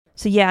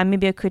So yeah,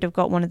 maybe I could have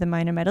got one of the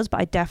minor medals, but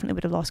I definitely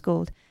would have lost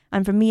gold.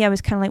 And for me, I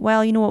was kind of like,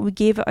 well, you know what, we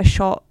gave it a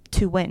shot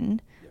to win.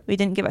 We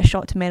didn't give it a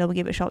shot to medal, we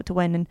gave it a shot to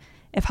win. And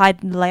if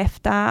I'd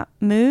left that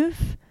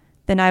move,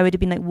 then I would have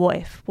been like,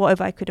 what if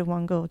I could have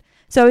won gold?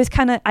 So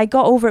I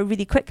got over it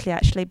really quickly,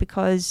 actually,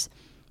 because,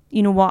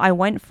 you know what, I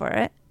went for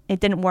it.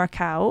 It didn't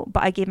work out,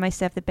 but I gave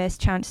myself the best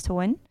chance to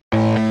win.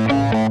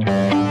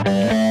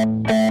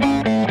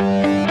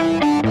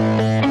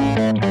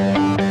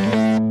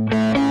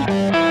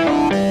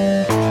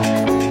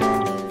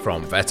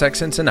 From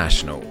VETEX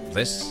International,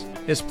 this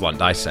is Blunt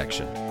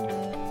Dissection.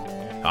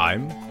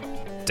 I'm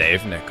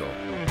Dave Nichol.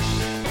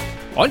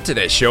 On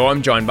today's show,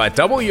 I'm joined by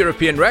double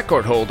European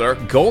record holder,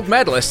 gold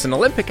medalist and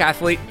Olympic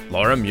athlete,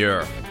 Laura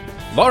Muir.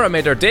 Laura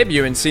made her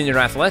debut in senior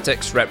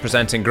athletics,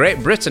 representing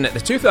Great Britain at the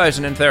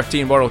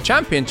 2013 World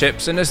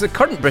Championships, and is the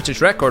current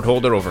British record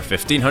holder over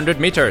 1500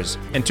 metres.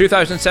 In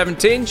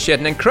 2017, she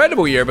had an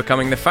incredible year,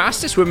 becoming the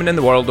fastest woman in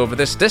the world over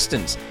this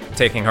distance,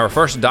 taking her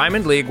first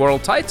Diamond League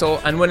world title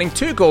and winning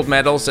 2 gold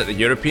medals at the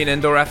European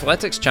Indoor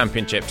Athletics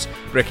Championships,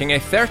 breaking a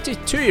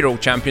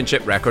 32-year-old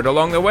championship record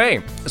along the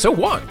way. So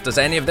what does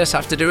any of this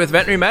have to do with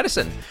veterinary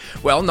medicine?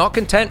 Well, not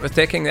content with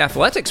taking the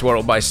athletics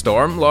world by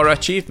storm, Laura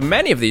achieved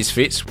many of these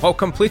feats while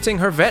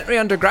completing her veterinary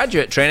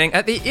undergraduate training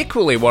at the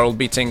equally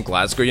world-beating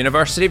Glasgow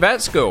University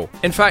Vet School.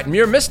 In fact,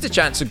 Muir missed a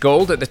chance of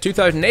gold at the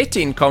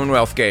 2018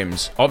 Commonwealth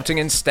Games, opting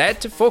instead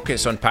to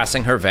focus on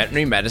passing her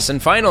veterinary medicine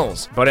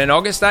finals. But in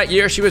August that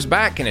year, she was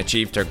back and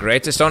achieved her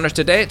greatest honour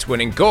to date,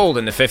 winning gold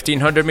in the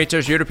 1500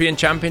 metres European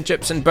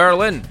Championships in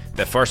Berlin,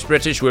 the first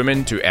British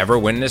woman to ever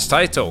win this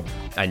title.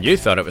 And you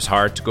thought it was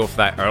hard to go for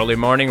that early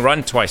morning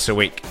run twice a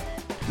week.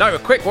 Now, a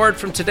quick word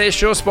from today's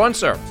show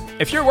sponsor.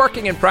 If you're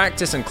working in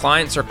practice and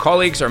clients or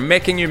colleagues are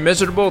making you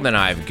miserable, then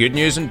I have good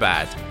news and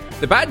bad.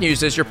 The bad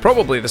news is you're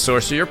probably the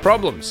source of your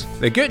problems.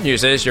 The good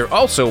news is you're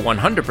also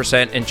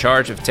 100% in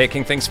charge of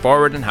taking things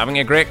forward and having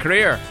a great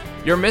career.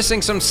 You're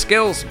missing some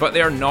skills, but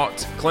they are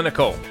not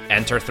clinical.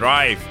 Enter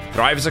Thrive.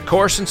 Thrive is a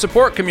course and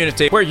support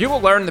community where you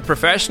will learn the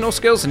professional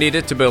skills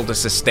needed to build a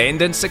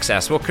sustained and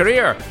successful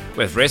career.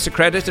 With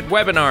race-accredited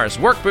webinars,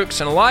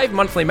 workbooks, and live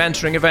monthly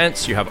mentoring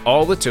events, you have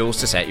all the tools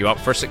to set you up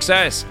for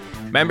success.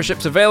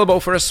 Membership's available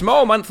for a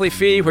small monthly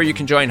fee where you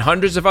can join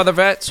hundreds of other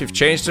vets who've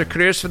changed their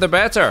careers for the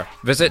better.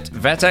 Visit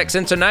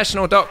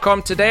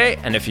vetexinternational.com today,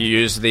 and if you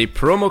use the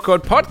promo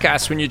code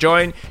podcast when you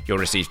join, you'll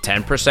receive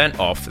 10%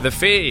 off the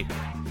fee.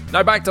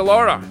 Now back to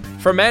Laura.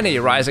 For many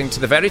rising to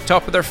the very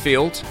top of their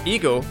field,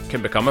 ego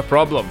can become a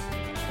problem.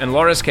 In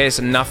Laura's case,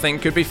 nothing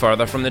could be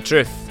further from the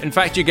truth. In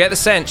fact, you get the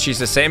sense she's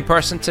the same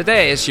person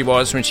today as she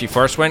was when she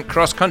first went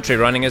cross-country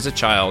running as a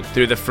child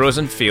through the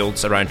frozen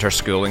fields around her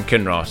school in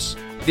Kinross.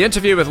 The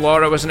interview with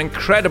Laura was an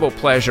incredible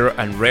pleasure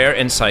and rare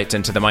insight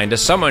into the mind of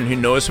someone who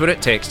knows what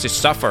it takes to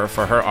suffer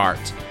for her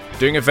art.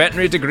 Doing a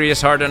veterinary degree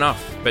is hard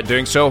enough, but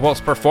doing so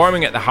whilst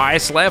performing at the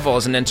highest level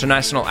as an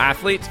international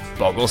athlete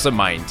boggles the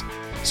mind.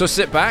 So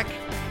sit back,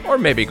 or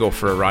maybe go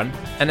for a run,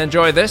 and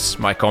enjoy this,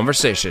 my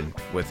conversation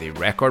with the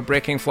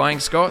record-breaking Flying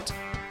Scot,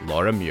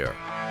 Laura Muir.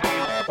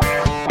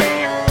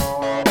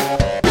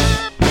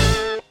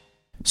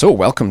 So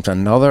welcome to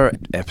another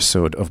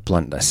episode of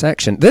Blunt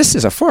Dissection. This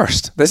is a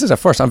first.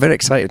 I'm very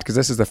excited because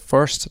this is the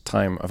first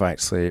time I've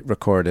actually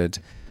recorded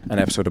an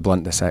episode of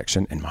Blunt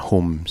Dissection in my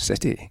home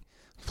city,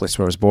 the place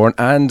where I was born,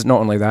 and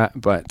not only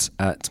that, but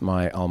at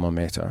my alma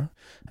mater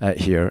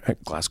here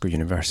at Glasgow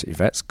University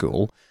Vet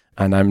School.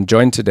 And I'm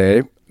joined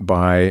today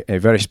by a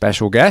very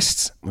special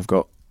guest. We've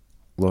got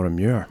Laura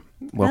Muir.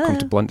 Welcome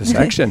to Blunt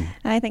Dissection.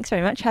 Hi, thanks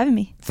very much for having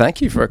me.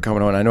 Thank you for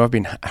coming on. I know I've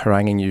been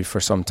haranguing you for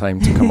some time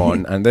to come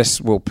on, and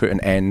this will put an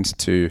end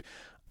to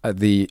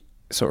the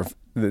sort of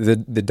the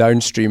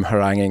downstream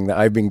haranguing that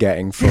I've been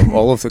getting from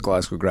all of the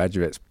Glasgow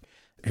graduates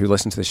who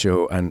listen to the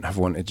show and have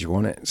wanted you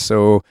on it.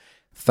 So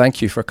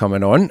thank you for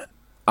coming on.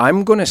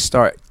 I'm going to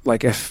start,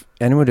 like, if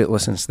anybody that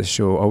listens to the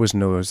show always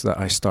knows that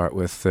I start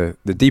with the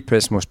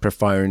deepest, most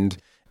profound,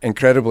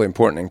 incredibly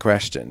important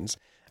questions.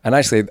 And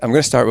actually, I'm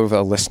going to start with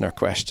a listener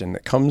question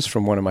that comes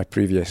from one of my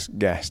previous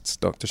guests,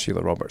 Dr.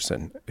 Sheila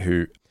Robertson,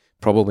 who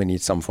probably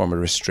needs some form of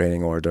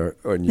restraining order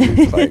on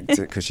you, like,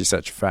 because she's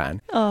such a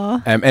fan.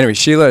 Anyway,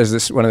 Sheila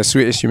is one of the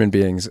sweetest human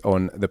beings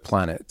on the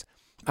planet.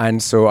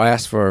 And so I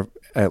asked for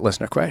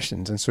listener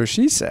questions. And so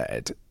she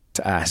said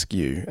to ask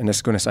you, and this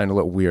is going to sound a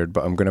little weird,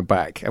 but I'm going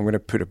to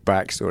put a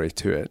backstory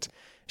to it.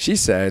 She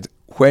said,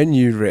 when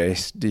you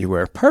race, do you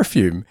wear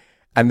perfume?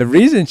 And the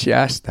reason she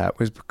asked that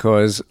was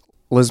because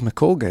Liz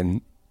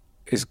McColgan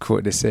is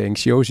quoted as saying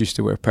she always used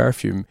to wear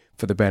perfume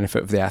for the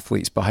benefit of the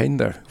athletes behind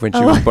her when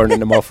she was burning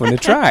them off on the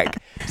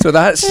track. So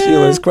that's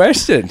Sheila's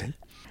question.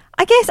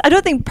 I guess I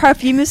don't think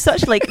perfume is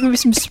such, like, maybe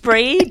some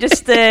spray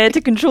just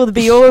to control the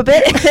BO a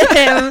bit.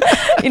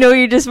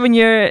 You just when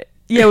you're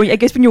I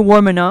guess when you're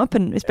warming up,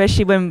 and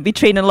especially when we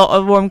train in a lot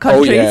of warm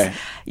countries,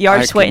 you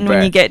are sweating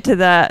when you get to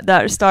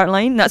that start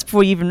line. That's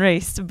before you even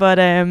raced. But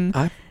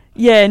I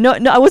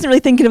wasn't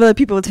really thinking of other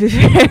people, to be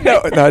fair.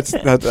 No,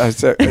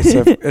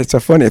 it's a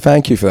funny.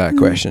 Thank you for that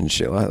question,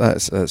 Sheila.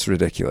 That's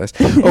ridiculous.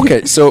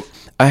 Okay, so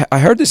I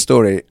heard this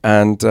story,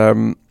 and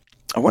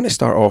I want to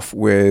start off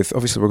with,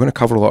 obviously we're going to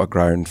cover a lot of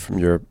ground from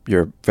your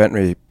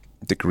veterinary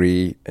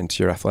degree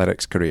into your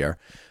athletics career.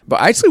 But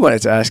I actually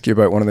wanted to ask you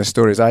about one of the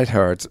stories I'd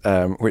heard,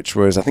 which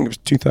was, I think it was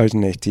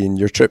 2018,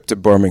 your trip to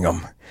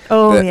Birmingham.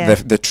 Oh,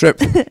 The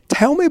trip.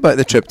 Tell me about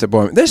the trip to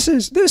Birmingham.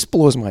 This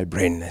blows my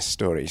brain, this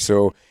story.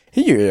 So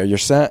here you're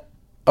sat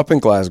up in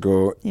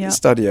Glasgow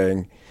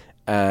studying,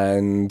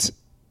 and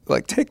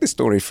like, take the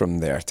story from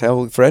there.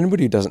 Tell, for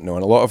anybody who doesn't know,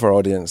 and a lot of our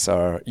audience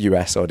are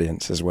US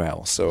audience as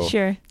well. So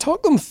Sure.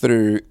 Talk them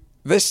through.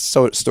 This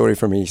story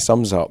for me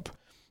sums up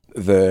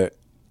the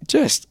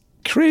just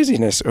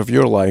craziness of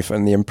your life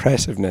and the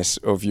impressiveness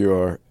of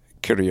your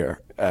career.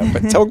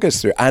 But talk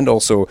us through, and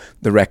also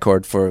the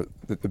record for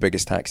the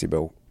biggest taxi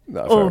bill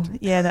that I've heard.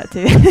 Yeah, that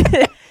too.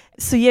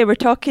 So we're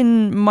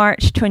talking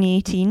March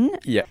 2018.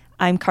 Yeah.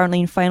 I'm currently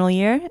in final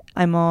year.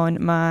 I'm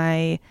on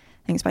I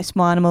think it's my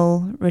small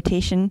animal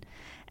rotation.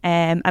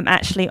 I'm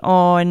actually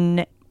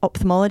on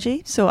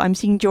ophthalmology, so I'm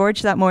seeing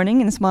George that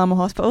morning in the small animal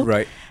hospital.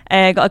 Right.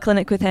 Got a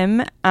clinic with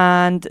him,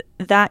 and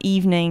that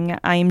evening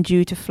I am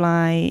due to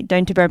fly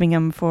down to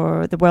Birmingham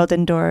for the World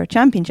Indoor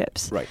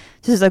Championships. Right.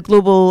 This is a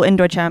global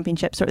indoor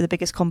championship, sort of the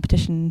biggest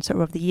competition sort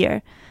of the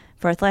year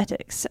for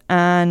athletics,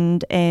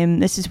 and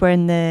this is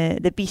when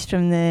the beast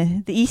from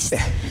the east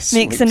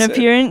makes an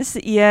appearance.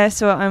 Yeah,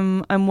 so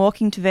I'm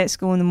walking to vet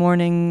school in the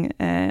morning,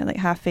 like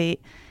 8:30,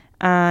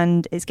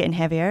 and it's getting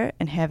heavier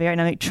and heavier, and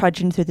I'm like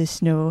trudging through the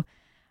snow.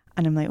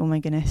 And I'm like, oh my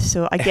goodness.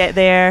 So I get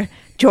there.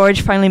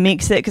 George finally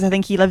makes it, because I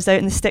think he lives out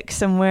in the sticks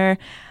somewhere.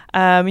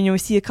 We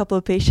see a couple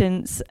of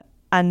patients,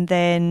 and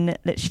then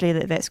literally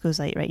the vet school's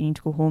like, right, you need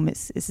to go home.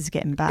 This is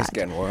getting bad. It's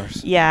getting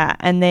worse. Yeah.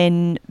 And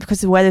then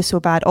because the weather's so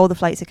bad, all the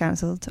flights are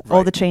cancelled. Right.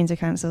 All the trains are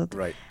cancelled.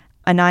 Right.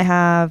 And I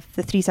have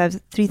the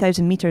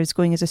 3,000 meters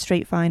going as a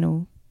straight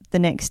final the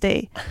next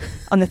day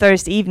on the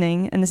Thursday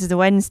evening, and this is the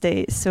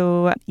Wednesday.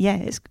 So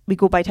we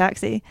go by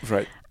taxi.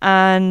 Right.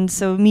 And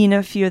so me and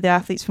a few of the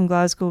athletes from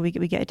Glasgow, we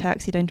get a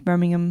taxi down to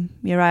Birmingham.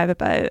 We arrive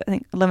about, I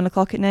think, 11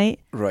 o'clock at night.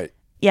 Right.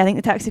 Yeah, I think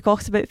the taxi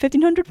costs about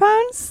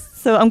 £1,500.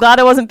 So I'm glad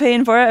I wasn't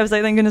paying for it. I was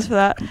like, thank goodness for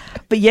that.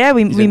 But yeah,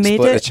 we made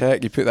split it. the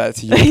check. You put that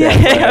to you.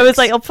 Yeah, I was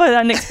like, I'll put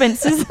that in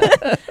expenses.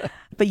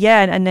 But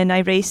yeah, and then I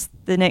raced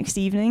the next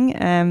evening,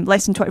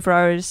 less than 24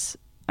 hours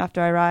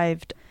after I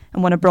arrived,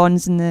 and won a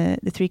bronze in the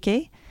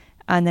 3K,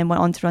 and then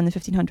went on to run the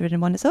 1,500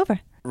 and won a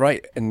silver.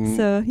 Right. And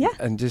so, yeah.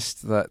 And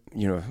just that,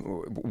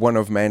 one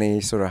of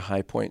many sort of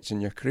high points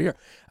in your career.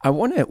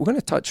 We're going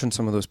to touch on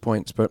some of those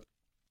points, but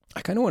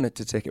I kind of wanted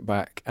to take it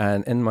back.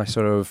 And in my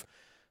sort of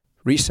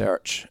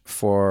research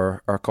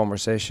for our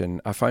conversation,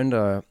 I found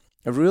a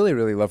really,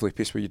 really lovely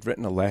piece where you'd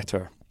written a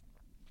letter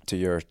to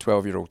your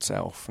 12-year-old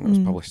self, and it was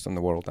published on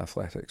the World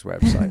Athletics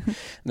website. And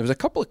there was a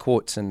couple of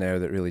quotes in there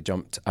that really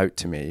jumped out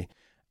to me.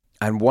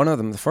 And one of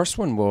them, the first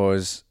one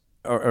was,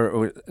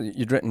 or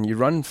you'd written,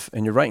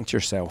 and you're writing to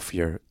yourself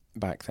here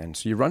back then.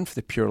 So you run for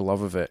the pure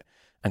love of it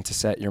and to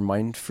set your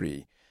mind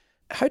free.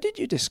 How did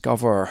you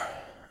discover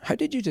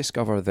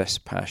this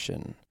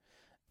passion?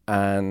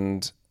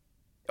 And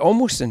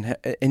almost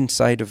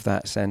inside of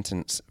that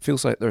sentence,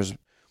 feels like there's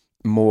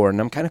more.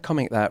 And I'm kind of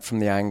coming at that from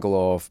the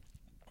angle of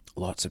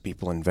lots of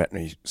people in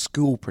veterinary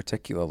school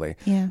particularly.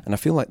 Yeah. And I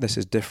feel like this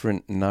is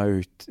different now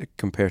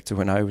compared to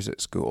when I was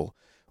at school.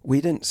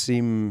 We didn't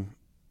seem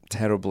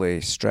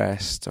terribly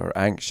stressed or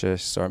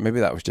anxious, or maybe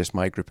that was just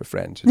my group of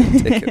friends who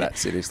didn't take it that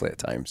seriously at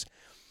times.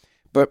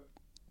 But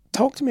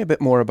talk to me a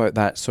bit more about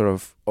that sort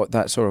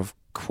of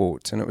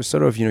quote. And it was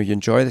sort of, you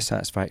enjoy the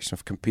satisfaction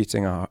of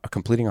completing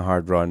a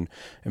hard run.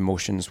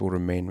 Emotions will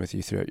remain with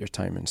you throughout your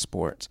time in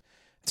sport.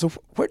 So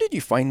where did you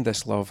find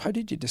this love? How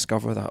did you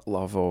discover that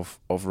love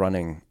of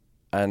running?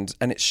 And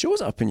it shows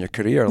up in your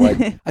career.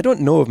 Like, I don't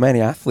know of many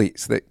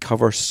athletes that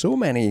cover so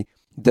many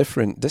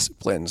different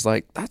disciplines.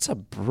 Like, that's a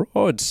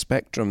broad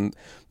spectrum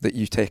that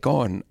you take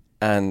on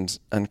and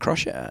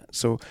crush it at.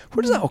 So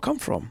where does that all come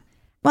from?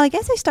 Well, I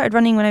guess I started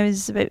running when I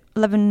was about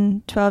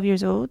 11, 12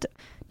 years old.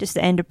 Just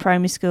the end of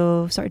primary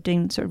school, started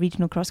doing sort of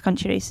regional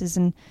cross-country races.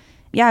 And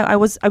yeah, I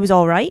was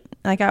all right.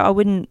 Like, I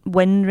wouldn't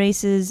win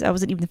races. I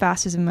wasn't even the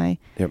fastest in my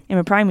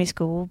primary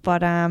school.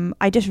 But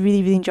I just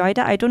really, really enjoyed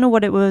it. I don't know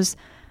what it was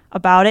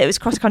about it. It was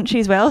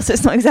cross-country as well, so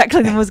it's not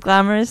exactly the most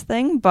glamorous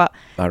thing. But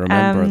I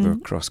remember the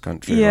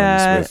cross-country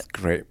runs with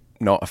great,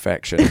 not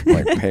affection,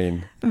 like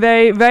pain.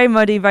 Very, very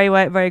muddy, very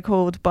wet, very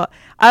cold. But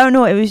I don't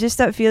know, it was just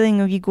that feeling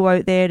of you go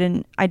out there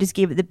and I just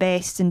gave it the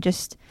best, and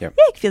just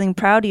feeling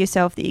proud of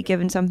yourself that you've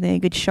given something a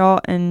good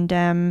shot. And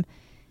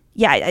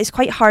it's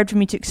quite hard for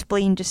me to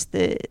explain just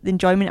the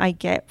enjoyment I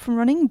get from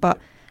running. But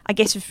I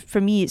guess for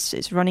me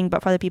it's running,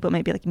 but for other people it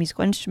might be like a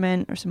musical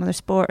instrument or some other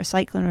sport, or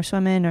cycling or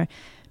swimming or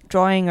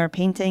drawing or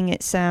painting.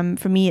 It's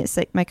for me it's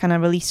like my kind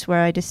of release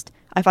where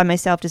I find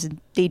myself just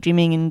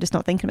daydreaming and just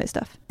not thinking about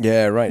stuff.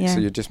 Yeah, right. Yeah.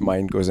 So your just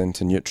mind goes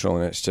into neutral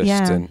and it's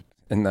just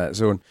in that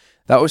zone.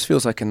 That always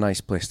feels like a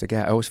nice place to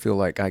get. I always feel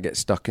like I get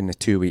stuck in the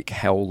 2-week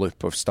hell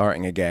loop of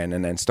starting again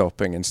and then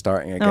stopping and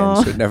starting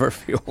again. So it never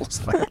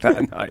feels like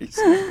that nice.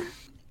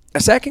 A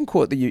second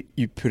quote that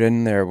you put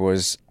in there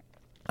was,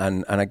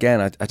 and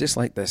again, I just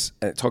like this,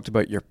 it talked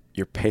about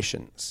your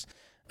patience.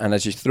 And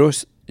as you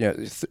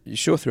you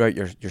show throughout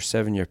your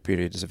 7-year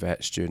period as a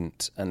vet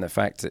student, and the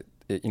fact that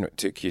it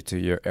took you to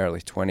your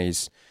early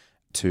 20s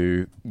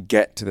to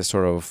get to the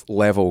sort of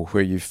level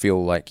where you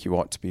feel like you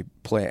ought to be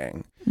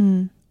playing.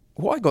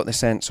 What I got the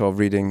sense of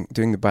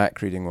doing the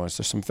back reading was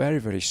there's some very,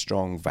 very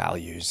strong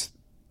values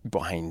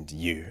behind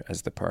you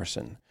as the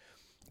person.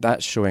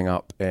 That's showing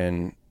up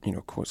in,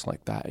 quotes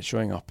like that. It's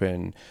showing up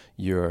in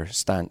your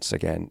stance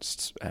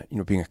against,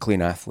 being a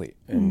clean athlete,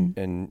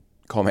 in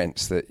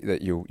comments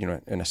that you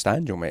in a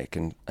stand you'll make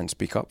and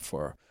speak up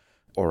for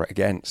or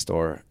against,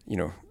 or,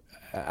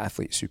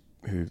 athletes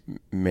who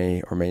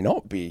may or may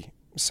not be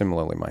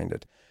similarly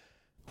minded.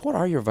 What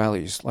are your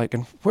values like,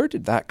 and where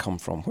did that come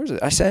from? Where's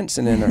it? I sense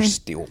an inner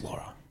steel,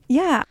 Laura.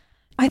 Yeah,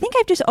 I think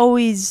I've just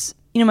always,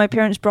 my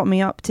parents brought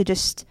me up to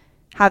just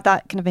have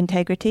that kind of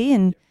integrity.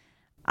 And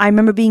I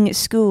remember being at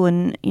school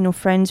and,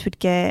 friends would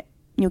get,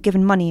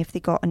 given money if they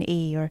got an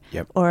A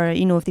or,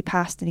 if they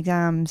passed in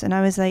exams. And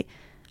I was like,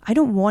 I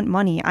don't want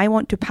money. I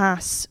want to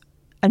pass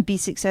and be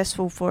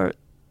successful for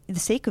the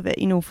sake of it,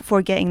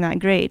 for getting that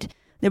grade.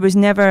 There was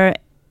never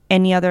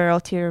any other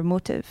ulterior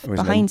motive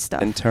behind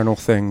stuff. Internal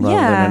thing rather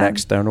than an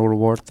external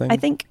reward thing. I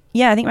think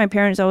my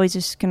parents always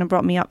just kind of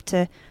brought me up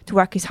to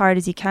work as hard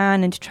as you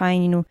can and to try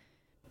and,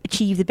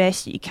 achieve the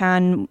best that you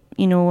can,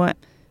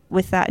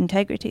 with that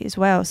integrity as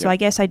well. So I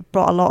guess I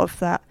brought a lot of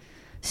that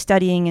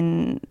studying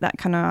and that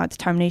kind of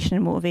determination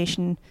and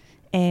motivation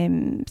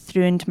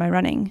through into my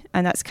running.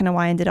 And that's kind of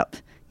why I ended up,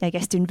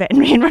 doing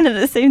veterinary and running at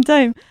the same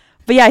time.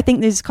 But yeah, I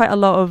think there's quite a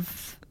lot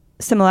of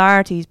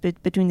similarities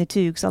between the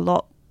two, because a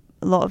lot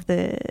of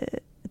the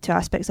two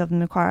aspects of them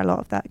require a lot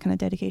of that kind of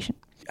dedication.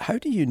 How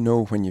do you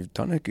know when you've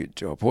done a good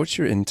job? What's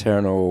your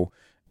internal,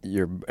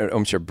 your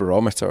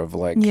barometer of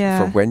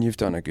for when you've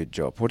done a good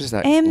job? What does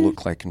that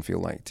look like and feel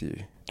like to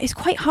you? It's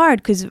quite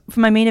hard, because for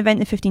my main event,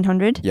 the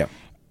 1500,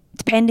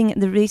 depending,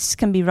 the race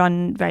can be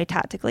run very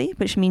tactically,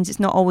 which means it's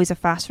not always a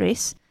fast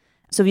race.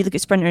 So if you look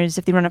at sprinters,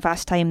 if they run a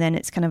fast time, then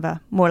it's kind of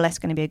more or less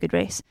going to be a good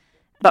race.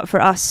 But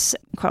for us,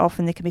 quite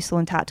often they can be slow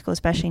and tactical,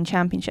 especially in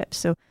championships.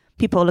 So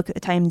people look at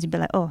the times and be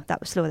like, oh, that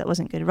was slow, that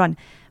wasn't a good run.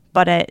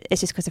 But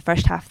it's just because the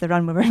first half of the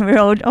run we're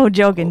all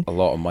jogging. A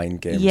lot of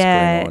mind games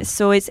going on.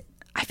 So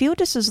I feel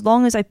just as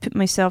long as I put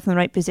myself in the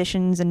right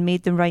positions and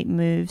made the right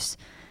moves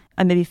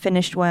and maybe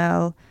finished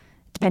well,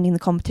 depending on the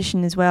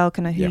competition as well,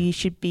 kind of who you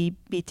should be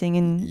beating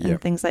and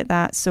things like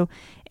that. So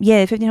yeah,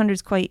 1500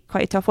 is quite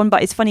a tough one.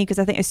 But it's funny because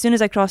I think as soon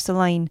as I crossed the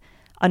line,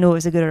 I know it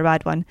was a good or a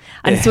bad one.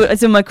 And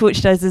so my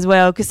coach does as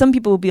well, because some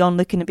people will be on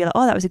looking and be like,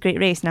 oh, that was a great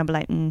race. And I'll be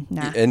like,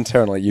 nah.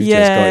 Internally, you've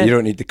just got, you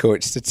don't need the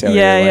coach to tell you.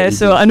 Yeah.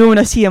 So I know when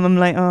I see him, I'm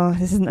like, oh,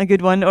 this isn't a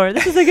good one, or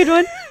this is a good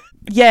one.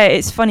 Yeah,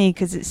 it's funny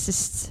because it's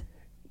just,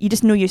 you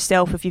just know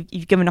yourself if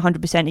you've given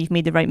 100% and you've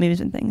made the right moves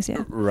and things.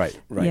 Yeah. Right.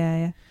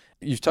 Yeah.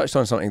 You've touched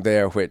on something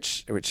there,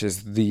 which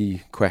is the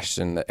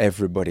question that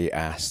everybody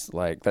asks.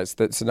 Like that's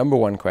the number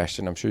one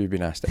question. I'm sure you've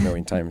been asked it a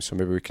million times, so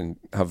maybe we can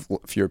have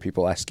fewer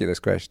people ask you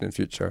this question in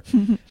future.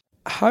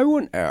 How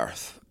on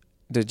earth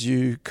did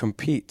you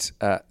compete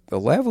at the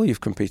level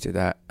you've competed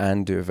at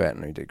and do a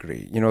veterinary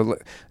degree?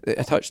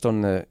 I touched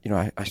on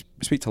I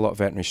speak to a lot of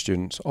veterinary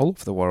students all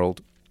over the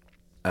world,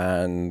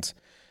 and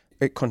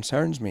it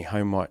concerns me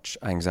how much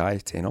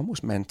anxiety and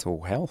almost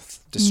mental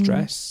health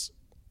distress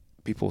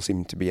people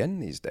seem to be in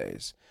these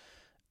days.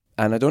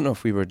 And I don't know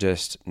if we were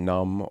just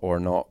numb or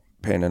not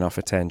paying enough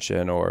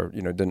attention, or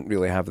didn't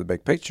really have the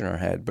big picture in our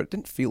head, but it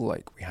didn't feel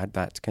like we had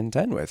that to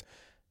contend with.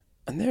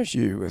 And there's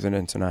you with an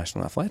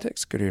international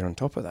athletics career on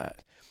top of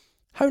that.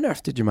 How on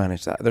earth did you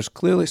manage that? There's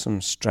clearly some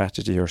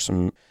strategy or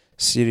some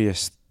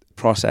serious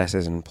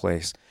processes in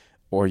place,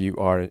 or you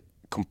are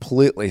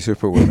completely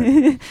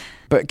superwoman.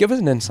 But give us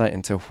an insight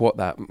into what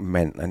that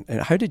meant,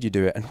 and how did you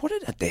do it, and what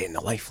did a day in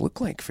the life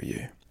look like for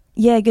you?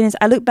 Yeah, goodness,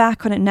 I look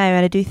back on it now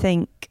and I do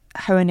think,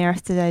 how on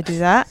earth did I do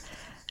that?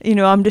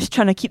 I'm just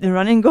trying to keep the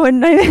running going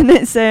now, and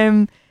it's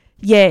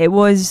it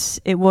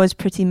was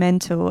pretty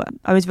mental.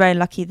 I was very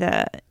lucky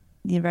that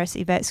the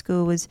University Vet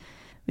School was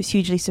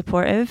hugely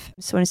supportive.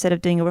 So instead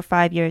of doing over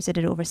 5 years, I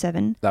did it over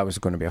 7. That was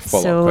going to be a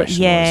follow-up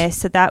question. Yeah,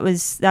 so that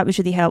was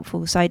really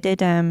helpful. So I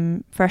did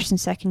first and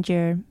second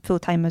year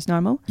full-time as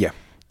normal. Yeah.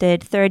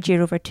 Did third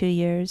year over 2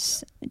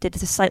 years. Did a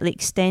slightly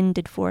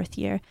extended fourth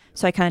year.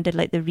 So I kind of did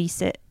like the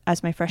resit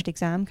as my first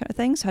exam kind of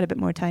thing. So I had a bit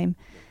more time.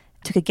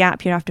 Took a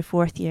gap year after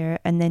fourth year,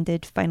 and then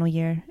did final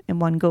year in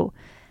one go.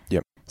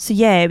 Yep. So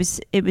yeah,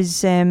 it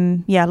was a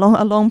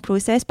long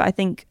process. But I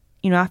think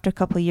after a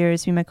couple of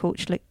years, me and my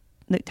coach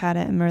looked at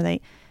it and we're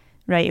like,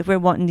 right, if we're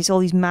wanting all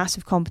these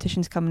massive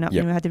competitions coming up, we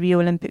had the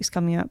Rio Olympics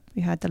coming up,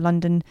 we had the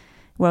London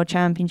World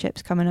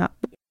Championships coming up.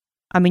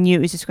 And we knew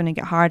it was just going to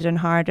get harder and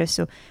harder,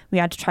 so we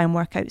had to try and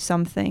work out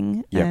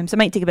something. So it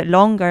might take a bit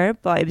longer,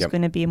 but it was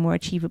going to be more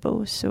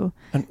achievable. So.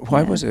 And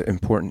why was it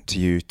important to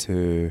you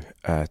to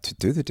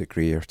do the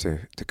degree, or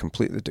to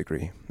complete the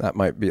degree? That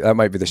might be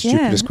the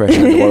stupidest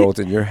question in the world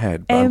in your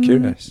head, but I'm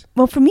curious.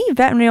 Well, for me,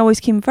 veterinary always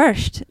came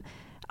first.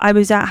 I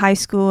was at high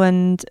school,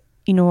 and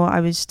I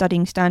was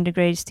studying standard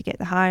grades to get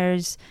the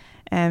hires.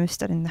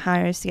 studying the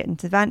hires to get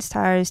into advanced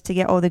hires, to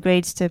get all the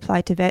grades to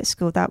apply to vet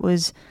school. That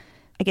was,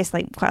 I guess,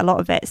 like quite a lot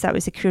of vets, that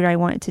was the career I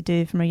wanted to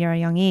do from a very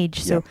young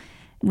age. So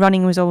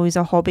running was always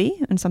a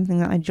hobby and something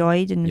that I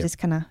enjoyed and just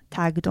kind of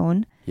tagged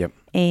on.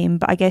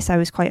 But I guess I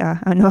was quite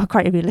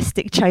a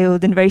realistic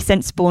child and very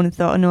sensible, and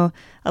thought, no,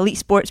 elite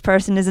sports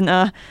person isn't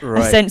a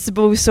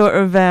sensible sort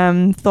of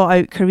thought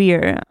out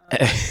career.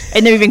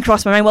 It never even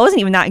crossed my mind. Well, I wasn't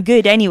even that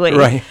good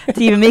anyway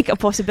to even make it a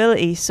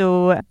possibility.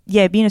 So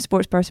yeah, being a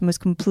sports person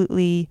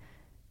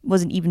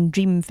wasn't even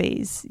dream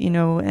phase,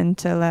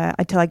 until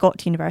I got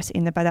to university,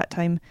 and by that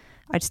time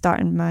I'd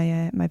started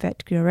my vet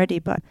degree already.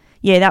 But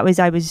yeah,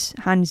 I was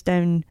hands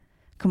down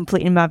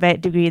completing my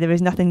vet degree. There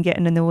was nothing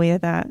getting in the way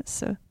of that.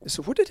 So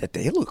what did a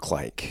day look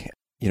like?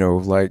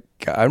 Like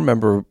I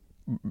remember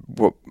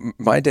what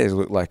my days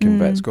looked like in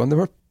vet school, and they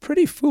were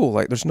pretty full.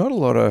 Like there's not a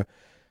lot of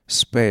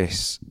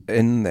space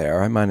in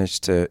there. I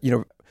managed to,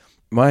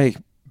 my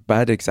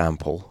bad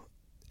example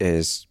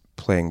is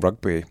playing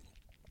rugby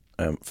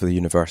for the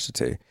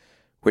university,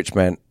 which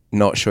meant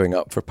not showing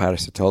up for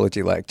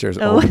parasitology lectures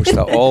almost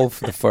at all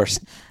for the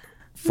first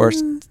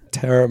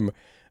term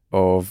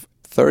of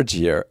third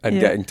year, and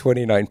getting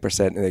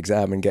 29% in the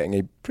exam and getting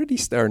a pretty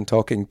stern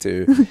talking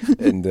to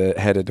in the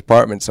head of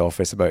department's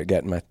office about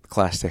getting my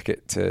class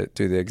ticket to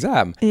do the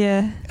exam.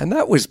 Yeah. And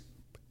that was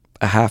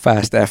a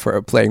half-assed effort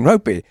of playing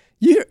rugby.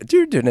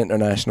 You're doing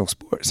international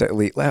sports at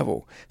elite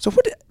level. So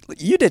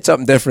you did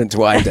something different to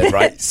what I did,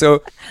 right?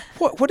 So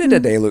what did a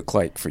day look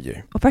like for you?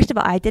 Well, first of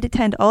all, I did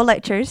attend all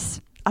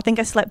lectures. I think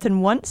I slept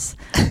in once,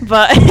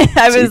 but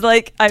I was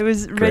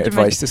regimented. Great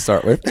advice to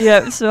start with.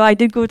 Yeah, so I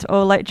did go to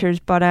all lectures,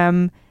 but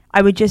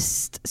I would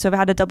so if I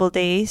had a double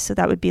day, so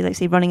that would be like,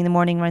 say, running in the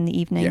morning, run in the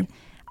evening.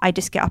 I'd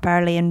just get up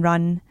early and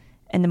run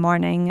in the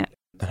morning.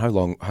 And how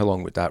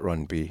long would that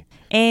run be?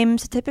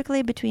 So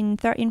typically between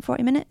 30 and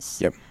 40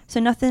 minutes. Yep. So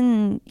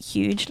nothing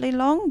hugely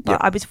long,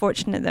 but I was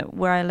fortunate that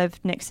where I lived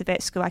next to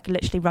vet school, I could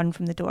literally run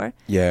from the door.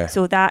 Yeah.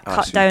 So that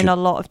cut down a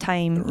lot of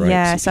time. Right,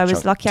 yeah. So I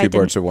was lucky I didn't. 2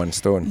 birds with one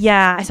stone.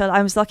 Yeah. So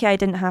I was lucky I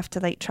didn't have to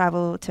like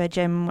travel to a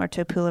gym or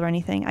to a pool or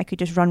anything. I could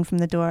just run from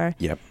the door.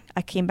 Yep.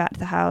 I came back to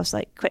the house,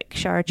 like quick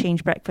shower,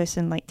 change, breakfast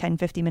in like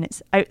 10-15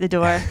 minutes, out the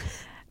door.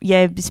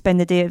 Spend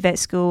the day at vet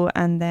school,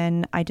 and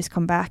then I just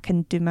come back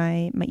and do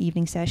my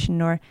evening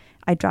session, or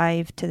I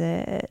drive to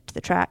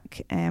the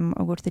track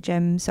or go to the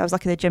gym. So I was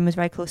lucky the gym was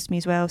very close to me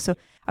as well. So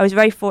I was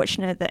very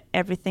fortunate that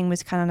everything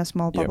was kind of in a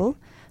small bubble.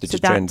 Did you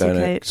train down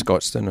at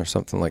Scotstoun or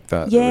something like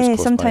that? Yeah,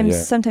 sometimes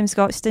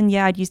Scotstoun.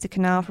 Yeah, I'd use the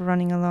canal for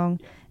running along.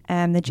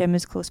 The gym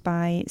was close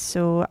by,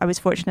 so I was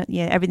fortunate.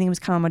 Yeah, everything was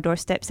kind of on my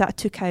doorstep. So that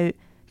took out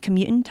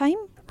commuting time,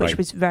 which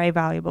was very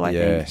valuable, I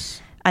think.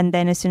 And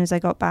then as soon as I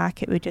got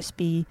back, it would just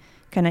be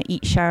kind of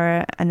eat,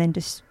 shower, and then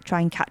just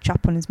try and catch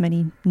up on as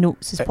many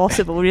notes as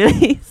possible,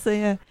 really. So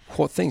yeah.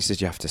 What things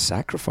did you have to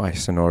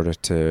sacrifice in order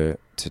to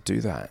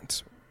do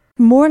that?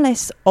 More or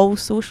less all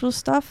social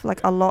stuff, like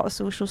a lot of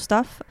social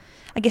stuff.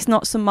 I guess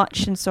not so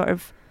much in sort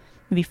of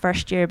maybe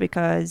first year,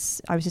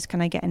 because I was just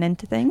kind of getting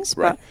into things.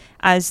 Right. But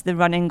as the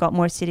running got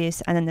more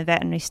serious and then the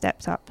veterinary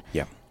stepped up,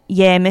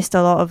 I missed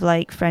a lot of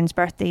like friends'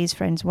 birthdays,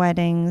 friends'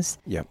 weddings,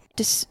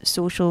 just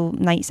social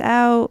nights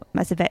out,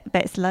 as the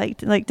vets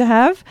like to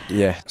have.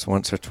 Yeah, it's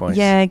once or twice.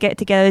 Yeah,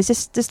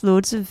 get-togethers, just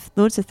loads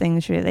of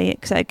things really.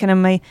 Because kind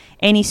of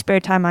any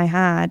spare time I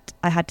had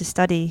to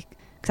study,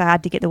 because I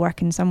had to get the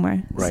work in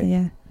somewhere. Right.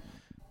 So,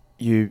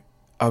 yeah.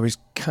 I was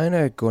kind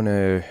of going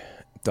to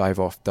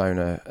dive off down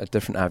a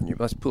different avenue.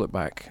 Let's pull it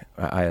back.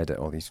 I edit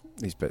all these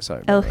bits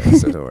out.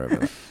 So don't worry about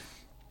that.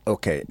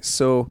 Okay,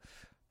 so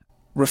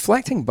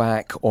reflecting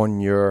back on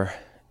your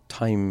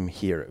time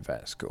here at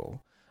vet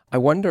school, I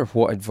wonder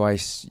what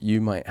advice you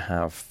might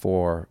have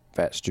for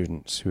vet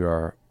students who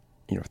are,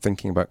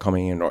 thinking about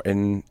coming in or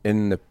in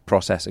the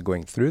process of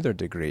going through their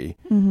degree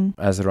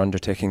as they're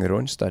undertaking their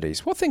own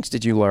studies. What things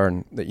did you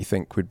learn that you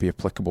think would be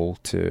applicable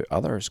to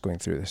others going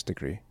through this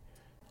degree?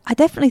 I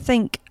definitely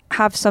think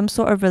have some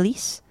sort of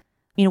release,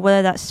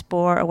 whether that's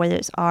sport or whether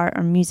it's art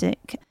or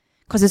music,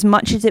 because as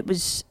much as it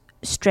was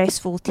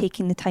stressful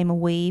taking the time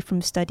away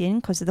from studying,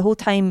 because the whole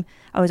time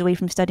I was away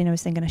from studying I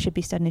was thinking I should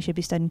be studying,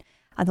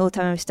 and the whole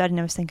time I was studying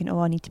I was thinking,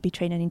 I need to be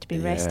training, I need to be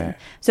resting.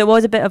 So it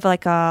was a bit of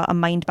like a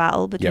mind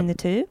battle between the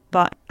two,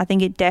 but I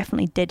think it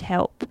definitely did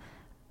help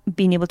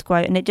being able to go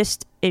out, and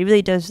it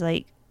really does,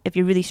 like if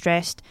you're really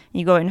stressed and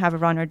you go out and have a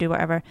run or do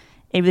whatever,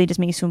 it really does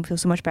make you feel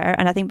so much better.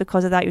 And I think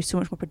because of that you're so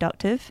much more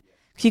productive.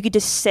 So you could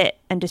just sit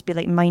and just be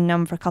like mind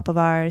numb for a couple of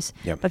hours.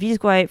 But if you just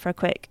go out for a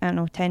quick,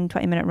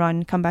 10-20 minute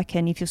run, come back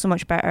in, you feel so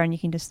much better and you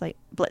can just like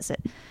blitz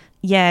it.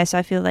 Yeah, so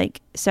I feel like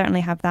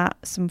certainly have that,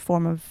 some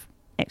form of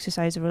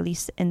exercise or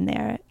release in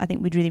there, I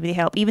think would really, really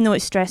help. Even though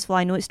it's stressful,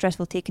 I know it's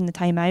stressful taking the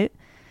time out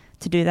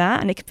to do that,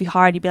 and it could be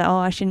hard. You'd be like,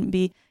 I shouldn't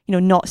be,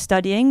 not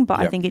studying,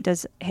 but I think it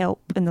does help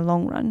in the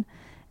long run.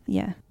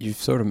 Yeah. You've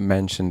sort of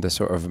mentioned the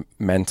sort of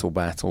mental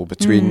battle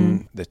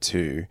between the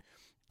two.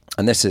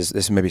 And this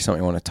is maybe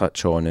something I want to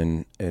touch on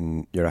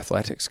in your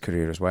athletics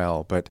career as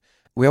well. But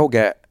we all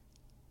get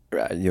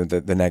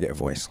the negative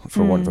voice,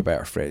 for want of a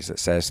better phrase, that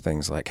says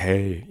things like,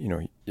 hey,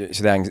 it's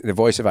the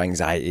voice of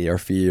anxiety or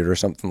fear or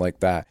something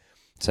like that,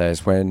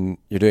 says when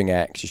you're doing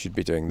X, you should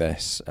be doing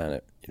this.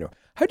 And,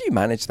 how do you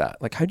manage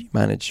that? Like, how do you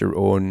manage your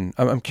own,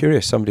 I'm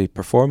curious, somebody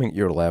performing at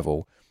your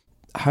level,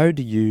 how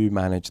do you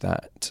manage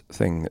that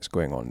thing that's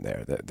going on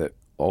there that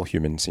all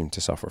humans seem to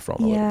suffer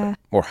from a little bit,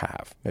 or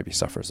have? Maybe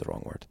suffer is the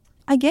wrong word.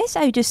 I guess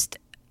I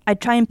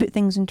try and put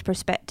things into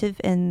perspective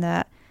in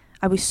that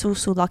I was so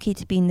lucky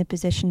to be in the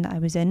position that I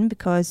was in,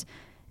 because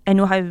I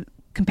know how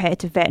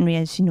competitive veterinary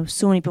is.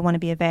 So many people want to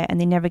be a vet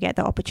and they never get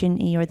that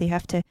opportunity, or they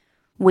have to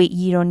wait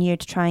year on year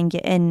to try and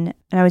get in.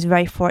 And I was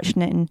very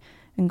fortunate and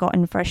got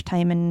in first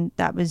time, and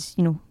that was,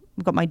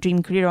 got my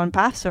dream career on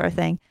path sort of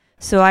thing.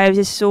 So I was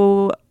just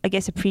so, I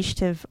guess,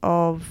 appreciative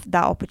of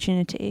that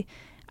opportunity.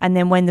 And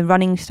then when the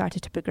running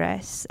started to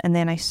progress, and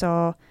then I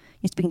saw,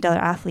 speaking to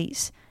other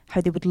athletes, how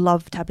they would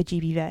love to have a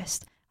GB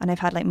vest. And I've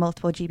had like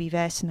multiple GB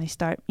vests, and I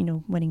start,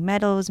 winning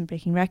medals and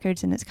breaking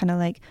records. And it's kind of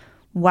like,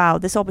 wow,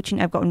 this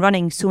opportunity I've got in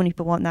running, so many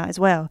people want that as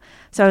well.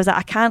 So I was like,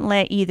 I can't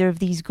let either of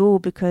these go,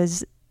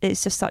 because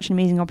it's just such an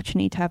amazing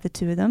opportunity to have the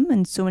two of them,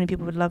 and so many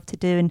people would love to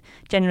do. And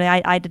generally,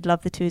 I did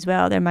love the two as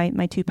well. They're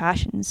my two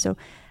passions. So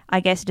I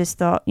guess I just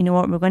thought, you know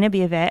what, we're going to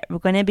be a vet, we're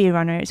going to be a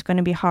runner. It's going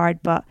to be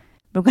hard, but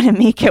we're going to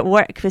make it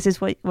work. This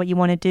is what you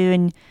want to do,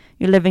 and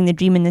you're living the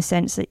dream in the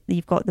sense that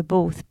you've got the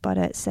both. But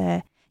it's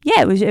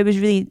it was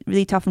really,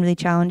 really tough and really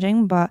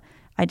challenging. But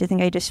I did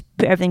think I just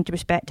put everything to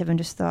perspective and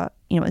just thought,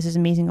 this is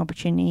an amazing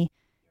opportunity.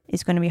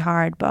 It's going to be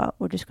hard, but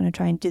we're just going to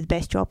try and do the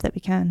best job that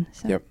we can.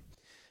 So. Yep.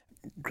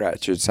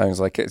 Gratitude sounds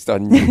like you've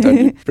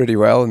done pretty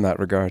well in that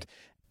regard.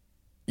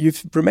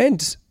 You've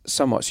remained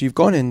somewhat, so you've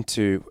gone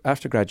into,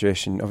 after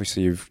graduation,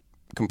 obviously you've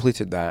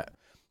completed that,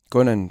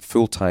 gone in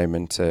full-time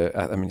into,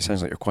 it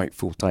sounds like you're quite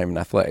full-time in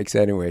athletics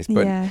anyways,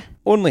 but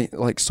only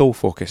like sole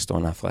focused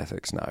on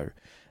athletics now.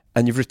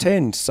 And you've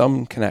retained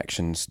some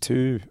connections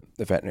to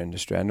the veterinary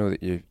industry. I know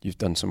that you've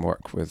done some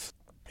work with,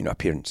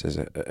 appearances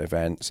at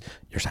events.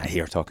 You're sat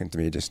here talking to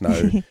me just now,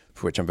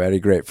 for which I'm very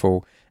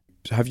grateful.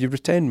 Have you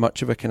retained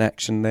much of a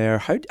connection there?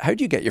 How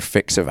do you get your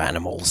fix of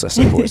animals, I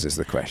suppose, is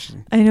the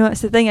question. I know,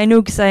 that's the thing. I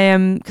know, because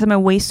I'm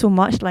away so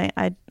much. Like,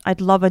 I'd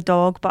love a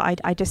dog,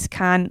 but I just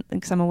can't,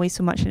 because I'm away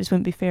so much. It just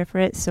wouldn't be fair for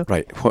it. So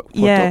right.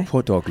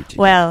 What dog would you?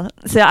 Well,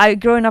 so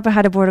growing up, I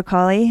had a border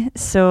collie.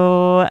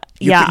 So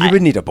you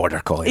would need a border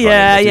collie.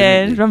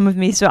 Run with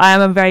me. So I am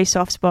a very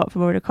soft spot for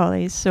border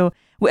collies. So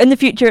in the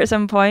future, at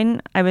some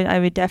point, I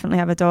would definitely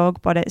have a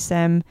dog. But it's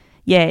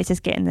it's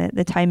just getting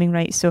the timing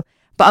right. So.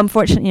 But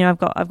unfortunately, I've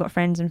got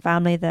friends and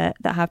family that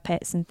have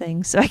pets and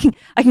things, so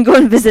I can go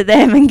and visit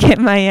them and get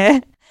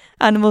my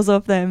animals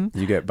off them.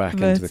 You get back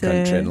into the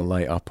country and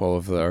light up all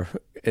of their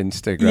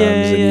Instagrams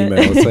and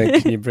emails.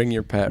 Like, can you bring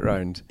your pet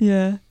round?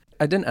 Yeah.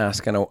 I didn't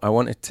ask, and I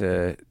wanted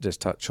to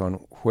just touch on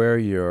where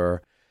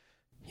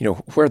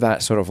where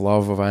that sort of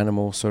love of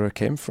animals sort of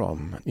came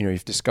from.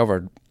 You've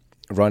discovered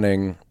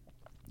running.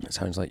 It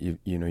sounds like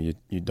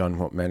you've done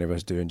what many of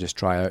us do and just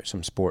try out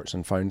some sports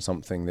and found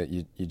something that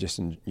you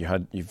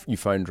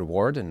found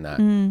reward in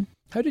that.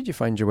 How did you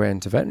find your way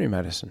into veterinary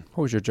medicine?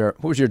 What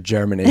was your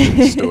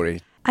germination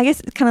story? I guess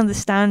it's kind of the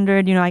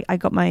standard. I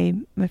got my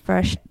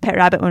first pet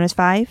rabbit when I was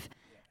 5,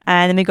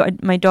 and then we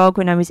got my dog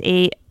when I was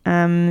 8.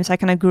 So I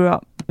kind of grew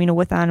up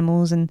with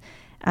animals, and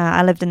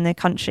I lived in the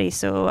country,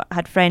 so I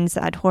had friends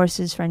that had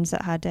horses, friends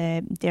that had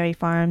dairy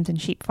farms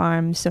and sheep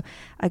farms. So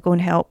I go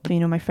and help,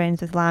 my friends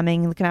with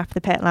lambing, looking after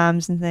the pet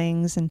lambs and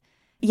things. And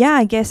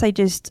I guess I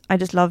just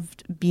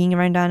loved being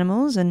around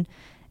animals. And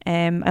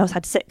I also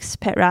had 6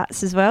 pet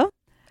rats as well,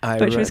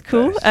 which was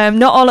cool.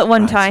 Not all at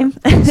one time.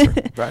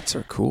 Rats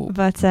are cool.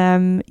 But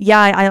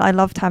I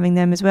loved having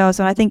them as well.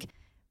 So I think,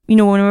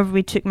 whenever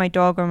we took my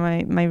dog or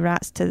my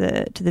rats to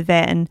the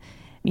vet, and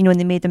when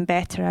they made them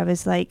better, I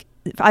was like,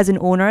 as an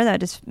owner, that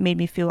just made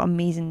me feel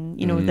amazing,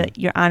 that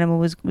your animal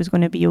was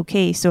going to be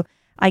okay. So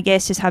I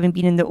guess just having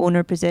been in the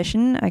owner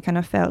position, I kind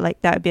of felt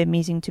like that would be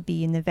amazing to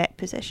be in the vet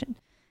position.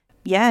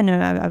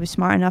 I was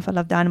smart enough. I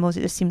loved animals.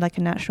 It just seemed like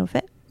a natural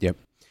fit. Yep.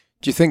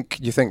 Do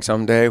you think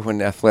someday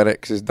when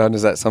athletics is done,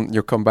 is that something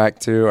you'll come back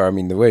to? Or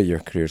the way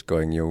your career's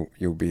going,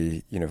 you'll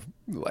be,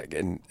 like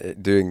in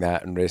doing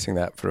that and racing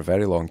that for a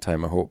very long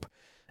time, I hope.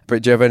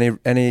 But do you have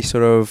any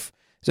sort of,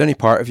 is there any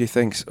part of you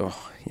thinks, I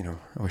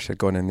wish I'd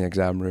gone in the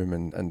exam room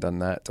and done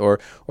that? Or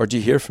do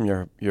you hear from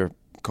your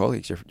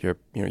colleagues,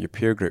 your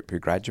peer group who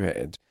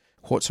graduated,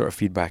 what sort of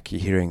feedback are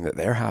you hearing that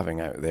they're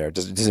having out there?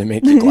 Does it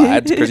make you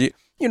glad? Because you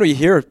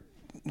hear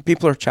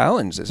people are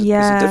challenged. It's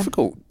a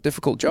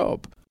difficult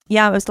job.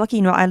 Yeah, I was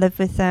lucky. I lived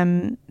with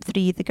 3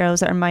 of the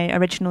girls that are my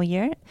original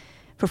year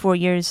for 4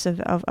 years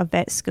of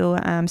vet school.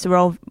 So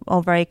we're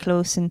all very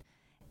close. And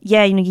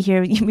you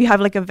hear, we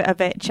have like a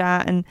vet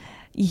chat, and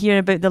you hear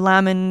about the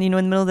lambing, in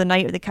the middle of the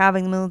night, or the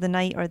calving in the middle of the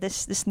night, or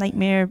this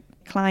nightmare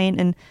client,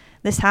 and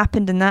this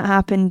happened and that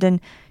happened, and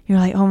you're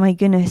like, oh my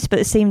goodness. But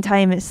at the same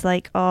time, it's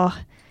like,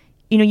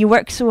 you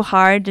work so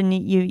hard, and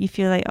you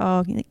feel like,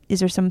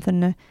 is there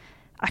something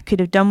I could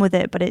have done with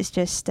it? But it's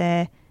just,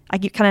 I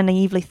kind of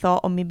naively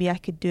thought, oh, maybe I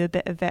could do a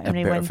bit of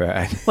veterinary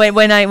when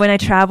when I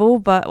travel,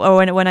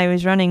 when I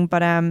was running.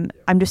 But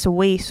I'm just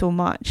away so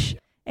much.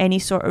 Any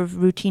sort of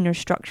routine or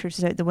structures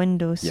is out the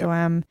window. So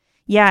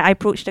I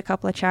approached a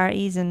couple of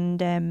charities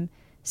and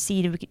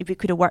see if we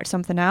could have worked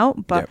something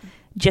out. But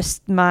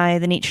just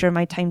the nature of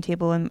my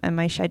timetable and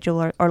my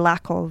schedule or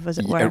lack of, as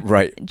it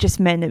were, just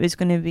meant it was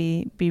going to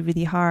be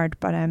really hard.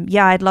 But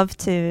I'd love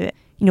to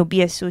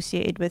be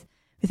associated with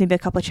maybe a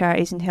couple of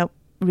charities and help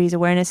raise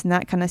awareness in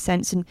that kind of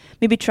sense, and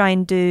maybe try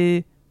and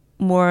do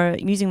more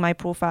using my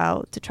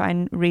profile to try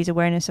and raise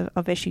awareness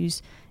of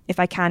issues if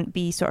I can't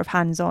be sort of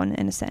hands-on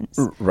in a sense.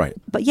 Right.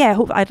 But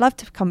I'd love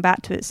to come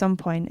back to it at some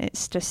point.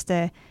 It's just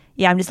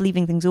I'm just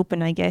leaving things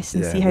open, I guess,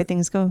 and see how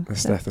things go. The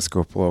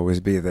stethoscope will always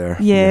be there.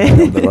 Yeah.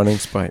 The running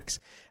spikes.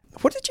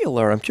 What did you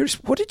learn? I'm curious,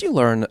 what did you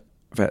learn at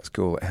vet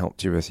school that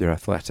helped you with your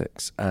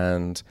athletics?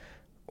 And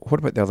what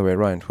about the other way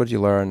around? What did you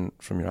learn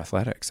from your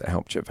athletics that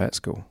helped you at vet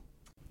school?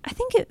 I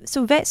think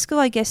vet school,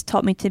 I guess,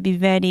 taught me to be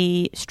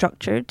very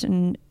structured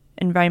and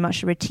very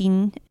much a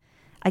routine,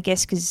 I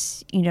guess,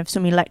 because I have so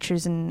many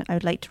lectures and I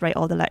would like to write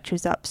all the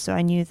lectures up, so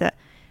I knew that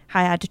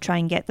I had to try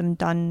and get them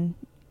done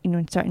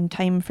in certain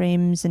time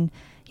frames, and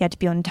you had to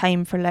be on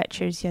time for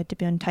lectures, you had to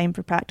be on time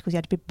for practicals, you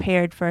had to be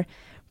prepared for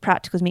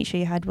practicals, make sure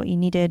you had what you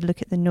needed,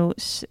 look at the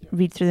notes,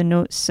 read through the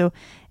notes. So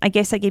I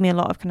guess that gave me a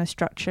lot of kind of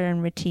structure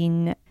and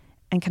routine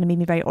and kind of made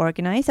me very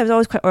organised. I was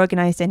always quite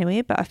organised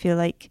anyway, but I feel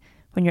like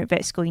when you're at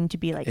vet school, you need to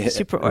be like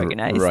super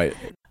organised. Right.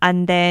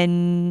 And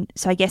then,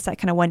 so I guess that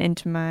kind of went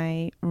into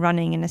my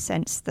running in a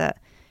sense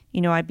that,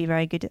 I'd be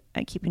very good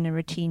at keeping a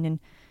routine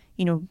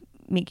and,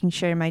 making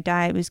sure my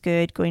diet was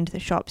good, going to the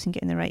shops and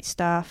getting the right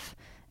stuff.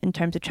 In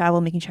terms of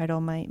travel, making sure I had all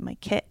my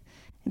kit.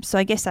 So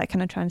I guess that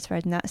kind of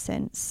transferred in that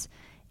sense.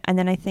 And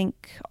then I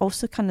think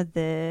also kind of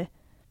the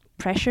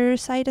pressure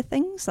side of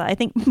things. I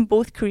think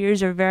both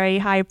careers are very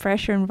high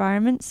pressure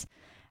environments.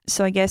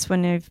 So I guess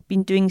when I've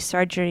been doing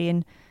surgery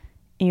and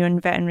you're in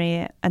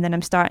veterinary and then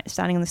I'm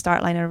standing on the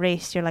start line of a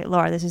race, you're like,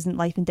 Laura, this isn't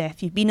life and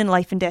death. You've been in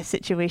life and death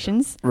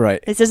situations.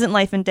 Right. This isn't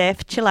life and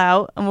death. Chill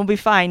out and we'll be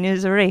fine.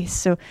 It's a race.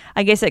 So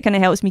I guess it kind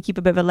of helps me keep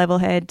a bit of a level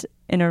head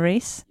in a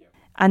race.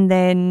 And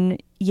then,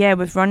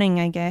 with running,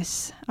 I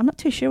guess, I'm not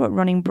too sure what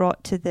running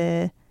brought to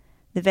the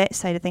vet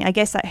side of things. I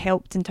guess that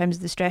helped in terms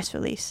of the stress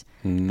release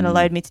and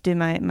allowed me to do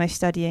my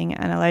studying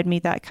and allowed me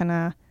that kind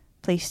of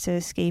place to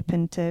escape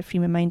and to free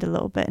my mind a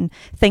little bit and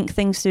think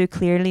things through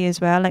clearly as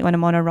well. Like when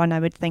I'm on a run, I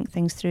would think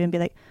things through and be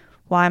like,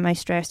 why am I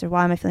stressed or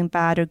why am I feeling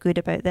bad or good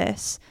about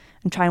this?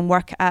 And try and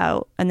work it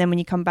out. And then when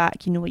you come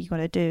back, you know what you got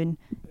to do. And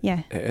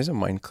it is a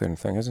mind clearing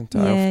thing, isn't it?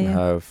 I often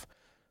have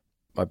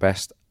my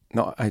best,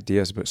 not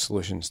ideas, but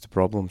solutions to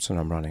problems when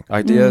I'm running.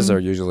 Ideas are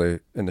usually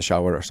in the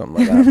shower or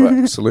something like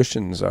that, but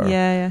solutions are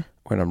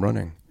when I'm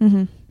running.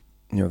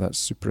 Mm-hmm. That's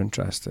super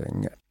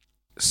interesting.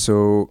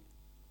 So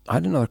I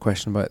had another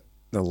question about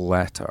the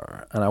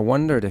letter, and I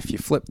wondered if you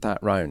flipped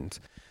that round,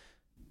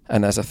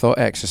 and as a thought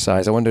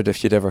exercise, I wondered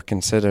if you'd ever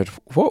considered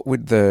what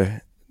would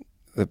the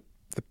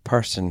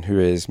person who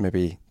is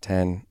maybe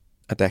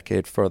a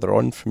decade further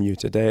on from you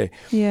today,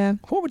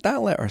 what would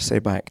that letter say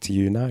back to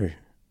you now?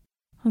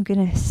 Oh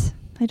goodness,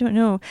 I don't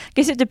know. I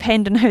guess it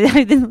depends on how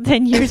the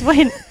 10 years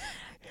went.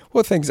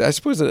 What things, I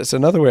suppose that's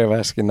another way of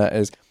asking that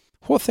is,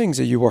 what things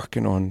are you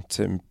working on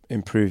to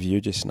improve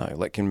you just now,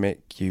 like can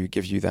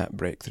give you that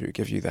breakthrough,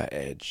 give you that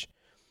edge?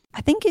 I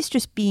think it's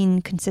just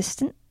being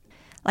consistent.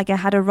 Like I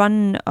had a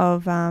run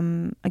of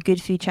a good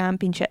few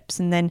championships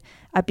and then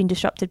I've been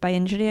disrupted by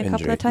injury a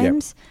couple of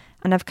times.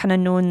 And I've kind of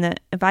known that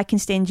if I can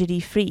stay injury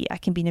free, I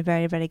can be in a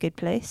very, very good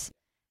place.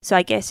 So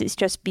I guess it's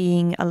just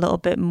being a little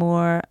bit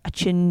more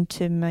attuned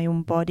to my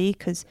own body,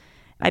 because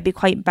I'd be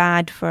quite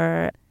bad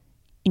for,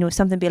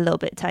 something be a little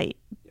bit tight.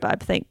 But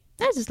I'd think,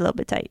 that's just a little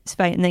bit tight, it's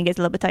fine. And then it gets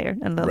a little bit tighter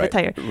and a little bit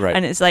tighter. Right.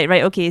 And it's like,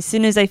 right, okay, as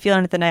soon as I feel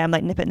anything, I'm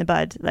like, nip it in the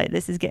bud. Like,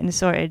 this is getting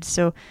sorted.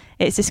 So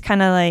it's just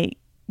kind of like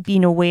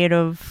being aware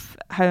of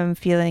how I'm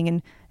feeling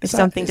and if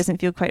something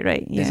doesn't feel quite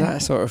right. Yeah. Is that a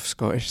sort of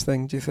Scottish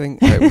thing, do you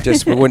think? Like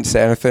we won't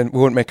say anything, we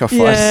won't make a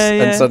fuss,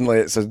 and suddenly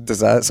it's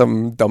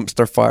some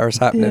dumpster fires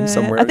happening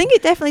somewhere? I think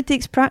it definitely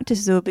takes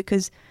practice though,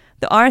 because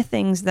there are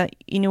things that,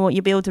 you'll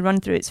be able to run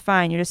through, it's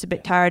fine, you're just a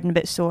bit tired and a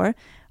bit sore.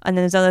 And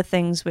then there's other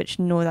things which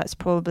that's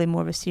probably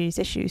more of a serious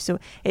issue. So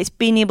it's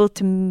being able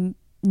to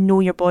know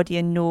your body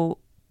and know,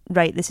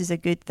 right, this is a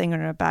good thing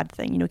or a bad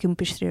thing. We can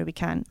push through or we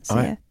can't.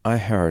 So, I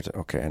heard,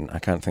 and I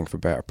can't think of a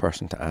better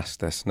person to ask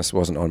this, and this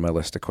wasn't on my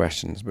list of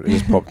questions, but it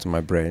just popped in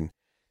my brain.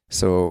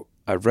 So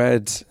I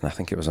read, and I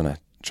think it was on a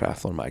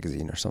triathlon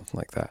magazine or something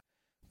like that,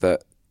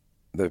 that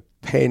the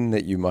pain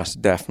that you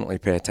must definitely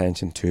pay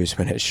attention to is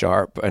when it's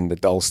sharp, and the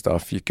dull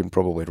stuff you can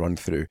probably run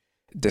through.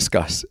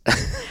 Discuss.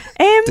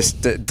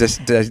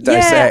 Dissect.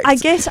 Yeah, I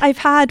guess I've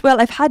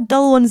had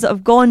dull ones that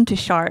have gone to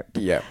sharp.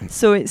 Yeah.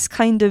 So it's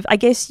kind of, I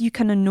guess you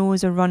kind of know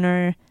as a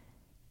runner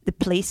the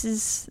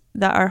places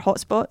that are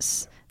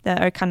hotspots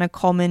that are kind of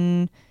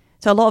common.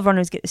 So a lot of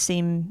runners get the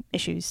same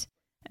issues.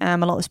 A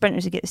lot of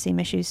sprinters get the same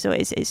issues. So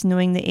it's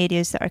knowing the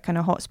areas that are kind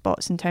of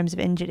hotspots in terms of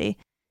injury.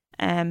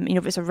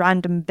 If it's a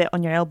random bit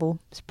on your elbow,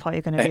 it's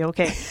probably going to be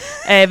okay.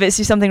 If it's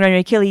just something around your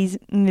Achilles,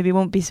 maybe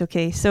won't be so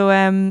okay. So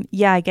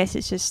I guess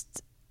it's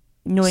just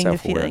knowing the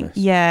feeling.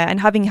 Yeah, and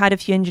having had a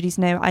few injuries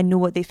now, I know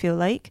what they feel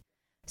like.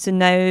 So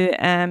now,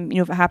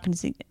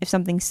 if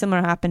something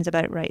similar happens,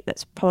 about right,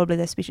 that's probably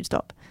this, we should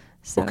stop.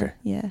 So, okay.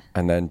 Yeah.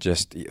 And then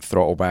just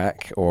throttle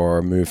back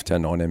or move to a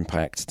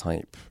non-impact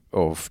type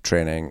of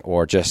training,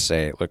 or just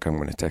say, look, I'm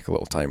going to take a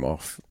little time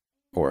off,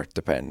 or it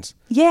depends.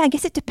 Yeah, I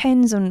guess it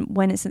depends on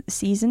when it's at the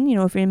season.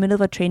 If you're in the middle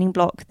of a training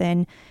block,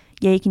 then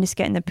you can just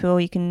get in the pool,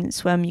 you can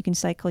swim, you can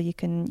cycle, you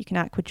can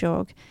aqua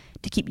jog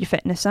to keep your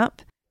fitness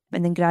up,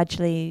 and then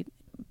gradually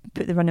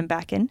put the running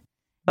back in.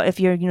 But if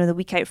you're, the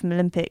week out from the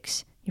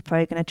Olympics, you're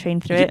probably going to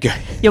train through it.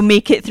 You'll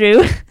make it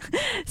through.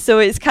 So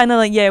it's kind of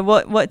like,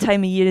 what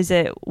time of year is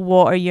it?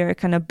 What are your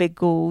kind of big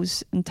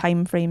goals and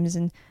time frames?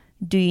 And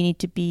do you need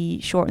to be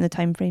short in the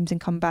time frames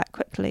and come back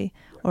quickly?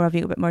 Or have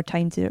you got a bit more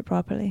time to do it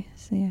properly?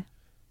 So, yeah.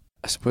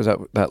 I suppose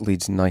that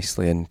leads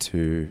nicely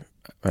into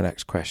my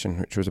next question,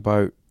 which was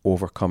about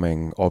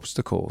overcoming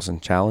obstacles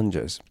and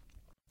challenges.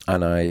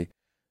 And I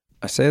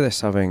say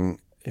this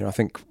having, I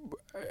think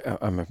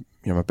I'm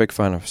a big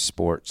fan of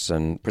sports,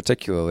 and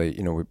particularly,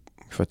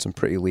 we've had some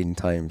pretty lean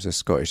times as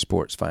Scottish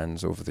sports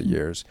fans over the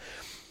years.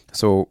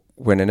 So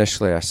when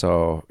initially I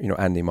saw,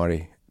 Andy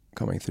Murray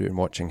coming through and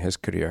watching his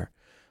career,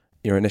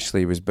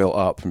 initially he was built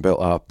up,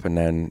 and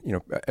then,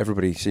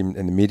 everybody seemed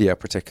in the media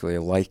particularly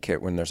like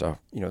it when there's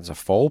a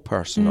fall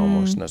person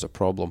almost, and there's a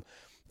problem.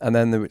 And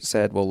then they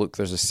said, well, look,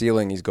 there's a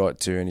ceiling he's got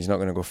to, and he's not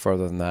going to go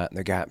further than that, and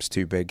the gap's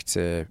too big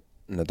to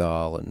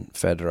Nadal and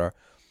Federer.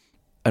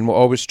 And what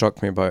always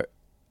struck me about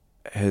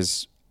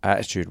his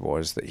attitude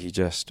was that he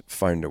just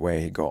found a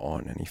way, he got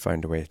on, and he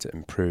found a way to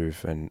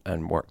improve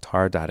and worked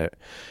hard at it.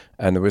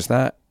 And there was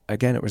that,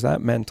 again, it was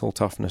that mental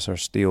toughness or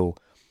steel,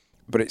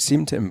 but it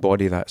seemed to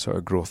embody that sort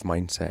of growth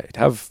mindset. He'd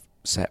have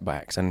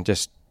setbacks and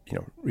just,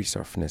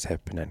 resurfing his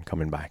hip and then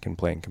coming back and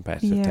playing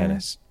competitive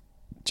tennis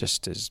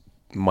just is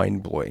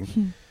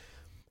mind-blowing.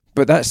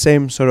 But that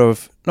same sort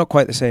of, not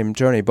quite the same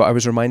journey, but I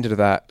was reminded of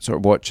that sort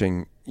of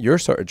watching your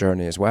sort of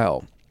journey as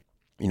well.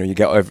 You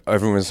get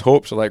everyone's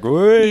hopes are like,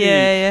 whey!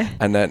 Yeah.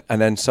 And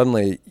then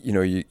suddenly,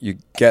 you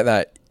get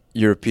that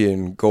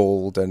European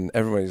gold, and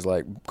everybody's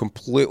like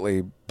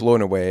completely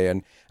blown away.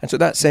 And so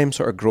that same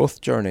sort of growth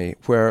journey,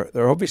 where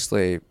there are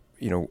obviously,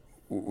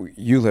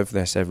 you live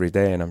this every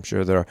day, and I'm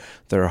sure there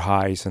are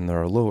highs and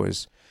there are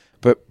lows.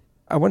 But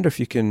I wonder if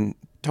you can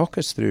talk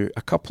us through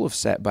a couple of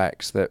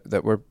setbacks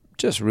that were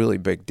just really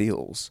big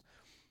deals.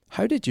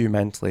 How did you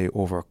mentally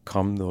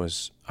overcome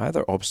those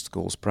either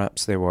obstacles,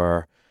 perhaps they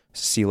were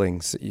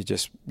ceilings that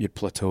you'd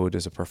plateaued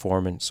as a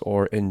performance,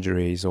 or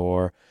injuries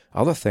or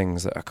other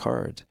things that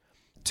occurred,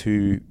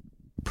 to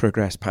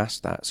progress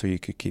past that so you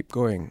could keep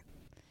going?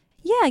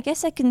 Yeah, I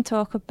guess I can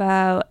talk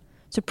about,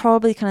 so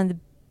probably kind of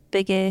the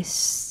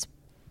biggest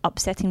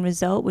upsetting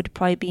result would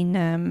probably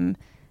been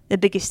the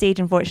biggest stage,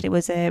 unfortunately,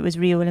 was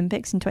Rio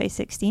Olympics in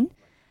 2016.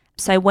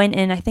 So I went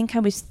in, I think I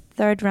was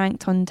third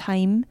ranked on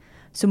time,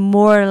 so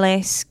more or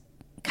less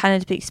kind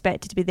of to be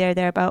expected to be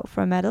thereabout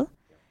for a medal.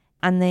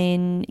 And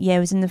then, I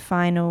was in the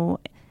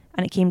final,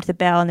 and it came to the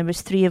bell, and there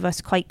was 3 of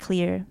us quite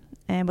clear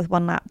with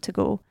 1 lap to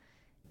go.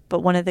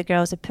 But one of the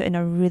girls had put in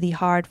a really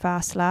hard,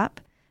 fast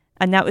lap.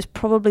 And that was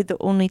probably the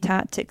only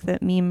tactic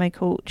that me and my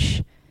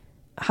coach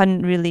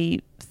hadn't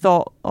really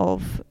thought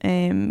of.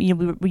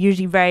 We're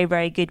usually very,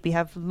 very good. We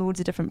have loads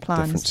of different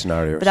plans. Different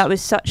scenarios. But that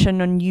was such an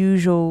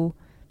unusual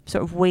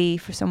sort of way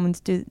for someone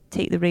to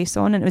take the race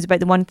on. And it was about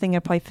the one thing I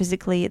probably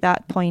physically at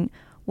that point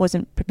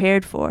wasn't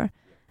prepared for.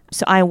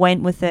 So I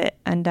went with it,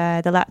 and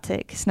the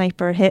lactic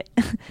sniper hit.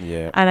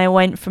 Yeah. And I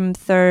went from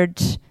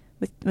third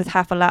with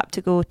half a lap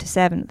to go to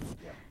 7th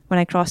when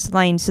I crossed the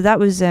line. So that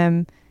was,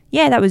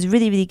 that was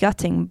really, really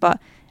gutting.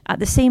 But at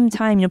the same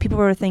time, people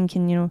were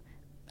thinking,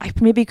 I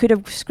maybe could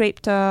have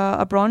scraped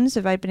a bronze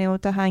if I'd been able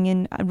to hang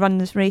in and run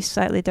this race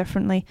slightly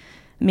differently,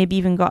 maybe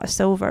even got a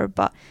silver.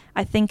 But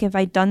I think if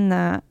I'd done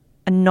that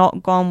and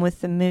not gone with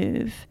the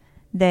move,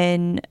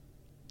 then,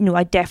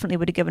 I definitely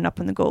would have given up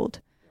on the gold.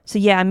 So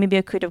maybe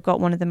I could have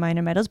got one of the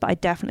minor medals, but I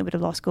definitely would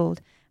have lost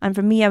gold. And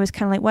for me, I was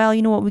kind of like, well,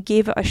 you know what, we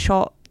gave it a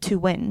shot to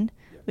win.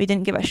 We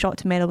didn't give it a shot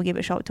to medal, we gave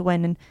it a shot to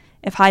win. And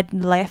if I'd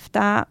left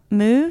that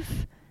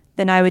move,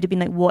 then I would have been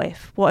like,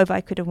 what if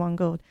I could have won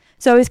gold?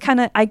 So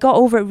I got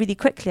over it really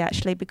quickly,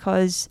 actually,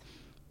 because,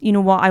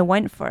 I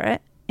went for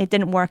it. It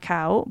didn't work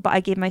out, but I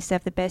gave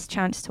myself the best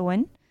chance to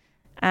win.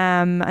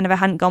 And if I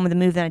hadn't gone with the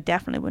move, then I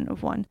definitely wouldn't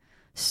have won.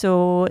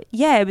 So,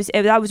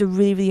 that was a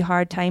really, really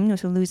hard time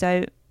to lose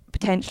out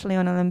potentially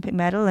on an Olympic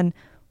medal, and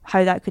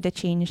how that could have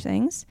changed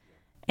things.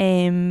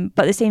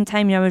 But at the same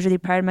time, I was really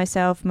proud of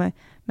myself.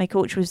 My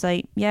coach was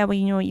like,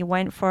 you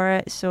went for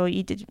it, so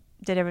you did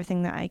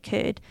everything that I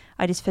could.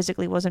 I just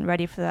physically wasn't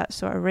ready for that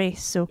sort of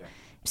race. So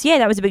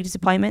that was a big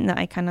disappointment that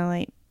I kind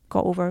of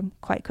got over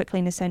quite quickly,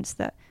 in the sense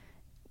that,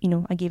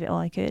 I gave it all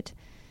I could.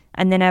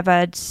 And then I've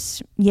had,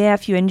 a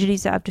few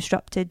injuries that I've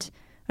disrupted,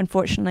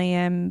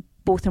 unfortunately,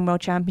 both in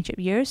World Championship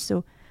years.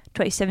 So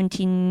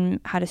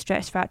 2017 had a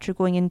stress fracture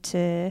going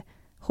into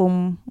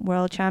home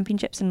world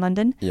championships in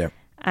London. Yeah.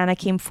 And I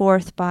came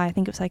fourth by, I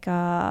think it was like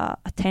a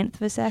tenth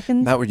of a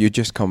second. That would you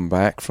just come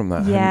back from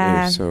that,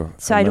 Yeah. hadn't you?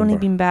 So I'd only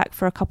been back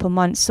for a couple of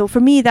months. So for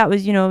me, that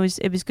was,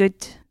 it was good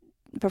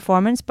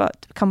performance,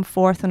 but to come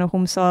fourth on a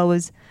home soil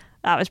was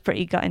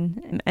pretty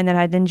gutting. And then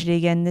I had an injury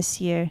again this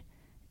year,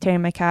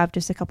 tearing my calf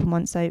just a couple of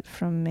months out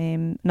from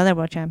another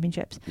world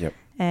championships. Yep.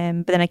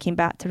 But then I came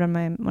back to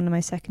run one of my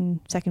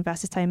second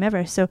fastest time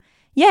ever. So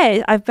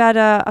yeah, I've had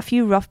a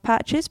few rough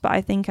patches, but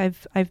I think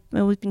I've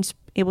always been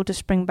able to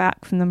spring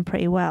back from them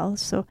pretty well.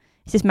 So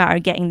it's just a matter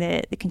of getting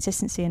the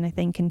consistency, and I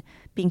think, and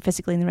being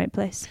physically in the right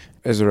place.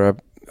 Is there a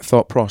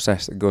thought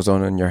process that goes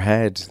on in your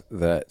head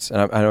that,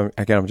 and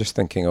I'm just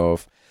thinking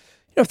of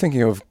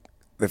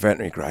the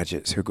veterinary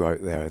graduates who go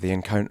out there, they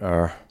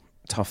encounter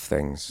tough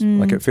things.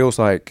 Like, it feels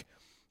like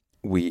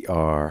we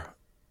are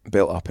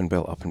built up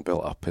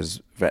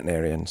as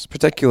veterinarians,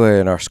 particularly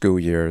in our school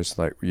years,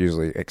 like we're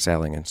usually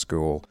excelling in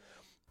school.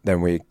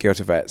 Then we go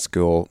to vet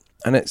school,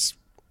 and it's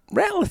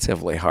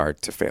relatively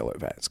hard to fail at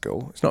vet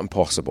school. It's not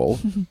impossible.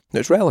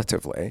 It's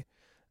relatively,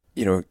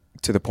 to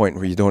the point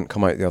where you don't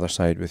come out the other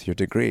side with your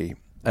degree,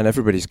 and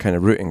everybody's kind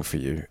of rooting for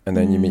you. And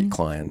then you meet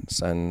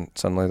clients, and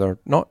suddenly they're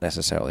not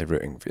necessarily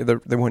rooting for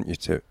you. They want you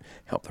to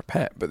help their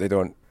pet, but they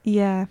don't.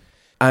 Yeah.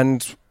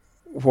 And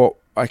what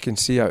I can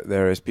see out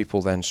there is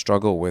people then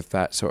struggle with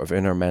that sort of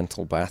inner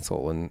mental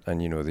battle, and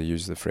they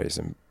use the phrase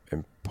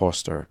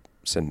imposter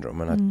syndrome,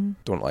 and I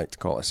don't like to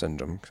call it a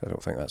syndrome because I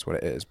don't think that's what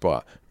it is,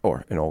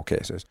 or in all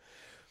cases.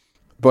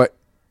 But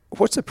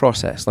what's the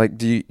process? Like,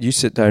 do you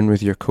sit down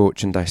with your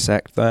coach and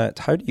dissect that?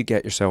 How do you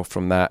get yourself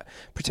from that,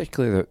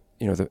 particularly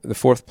the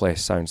fourth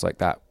place sounds like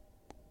that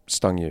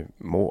stung you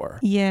more.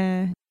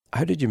 Yeah.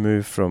 How did you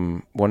move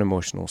from one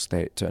emotional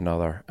state to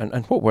another?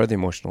 And what were the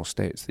emotional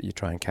states that you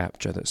try and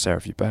capture that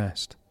serve you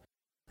best?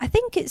 I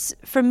think it's,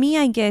 for me,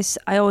 I guess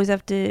I always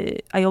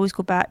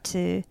go back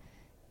to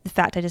the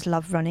fact I just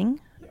love running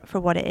for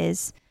what it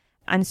is.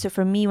 And so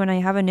for me, when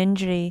I have an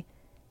injury,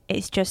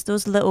 it's just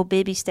those little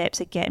baby steps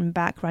of getting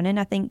back running.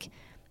 I think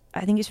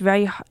it's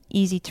very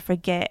easy to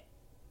forget,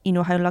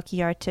 how lucky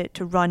you are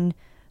to run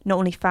not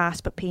only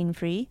fast but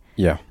pain-free.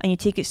 Yeah. And you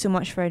take it so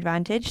much for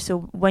advantage.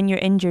 So when you're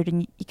injured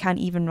and you can't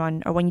even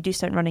run, or when you do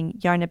start running,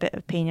 you're in a bit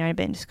of pain, you're in a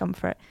bit of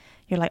discomfort.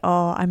 You're like,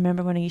 oh, I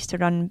remember when I used to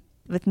run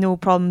with no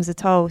problems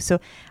at all. So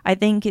I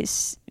think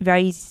it's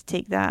very easy to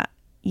take that,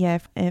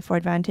 for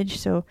advantage.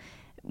 So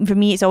for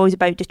me, it's always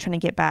about just trying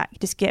to get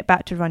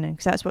back to running,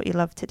 because that's what you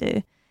love to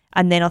do.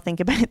 And then I'll think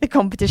about the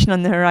competition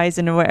on the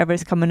horizon or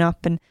whatever's coming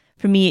up. And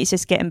for me, it's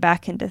just getting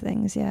back into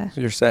things, yeah.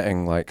 So you're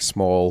setting like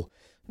small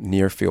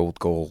near-field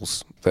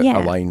goals that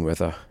align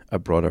with a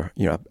broader,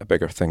 a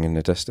bigger thing in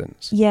the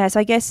distance. Yeah, so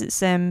I guess it's,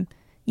 can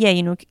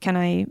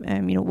I,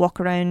 walk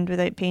around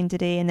without pain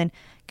today? And then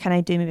can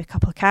I do maybe a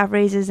couple of calf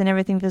raises and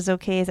everything feels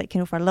okay? Is it,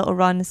 for a little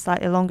run,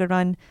 slightly longer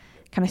run?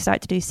 Can I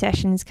start to do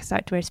sessions? Can I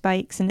start to wear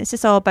spikes? And it's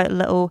just all about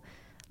little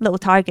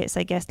targets,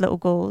 I guess, little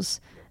goals.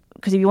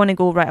 Because if you want to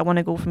go, right, I want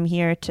to go from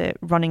here to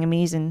running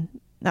amazing,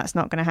 that's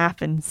not going to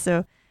happen.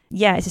 So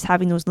yeah, it's just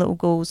having those little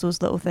goals,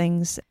 those little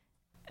things,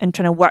 and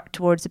trying to work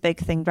towards the big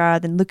thing rather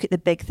than look at the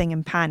big thing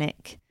and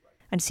panic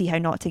and see how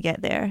not to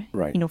get there.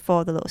 Right.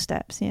 Follow the little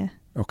steps, yeah.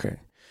 Okay.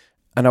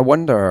 And I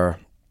wonder,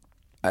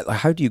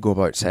 how do you go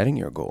about setting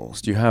your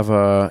goals? Do you have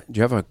a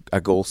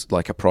goal,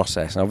 like a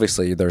process? And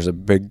obviously there's a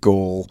big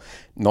goal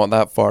not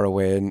that far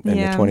away in the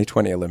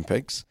 2020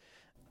 Olympics.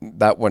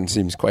 That one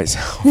seems quite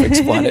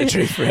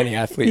self-explanatory for any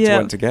athlete to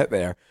want to get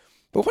there.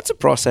 But what's the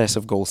process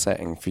of goal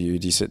setting for you?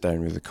 Do you sit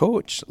down with a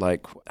coach?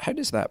 Like, how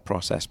does that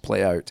process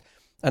play out?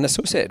 And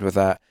associated with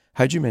that,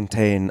 how do you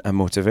maintain a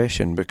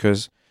motivation?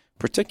 Because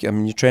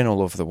particularly, you train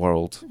all over the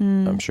world.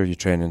 I'm sure you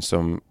train in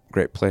some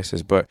great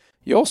places, but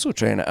you also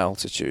train at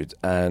altitude.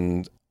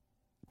 And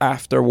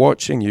after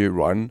watching you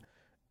run,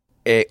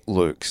 it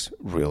looks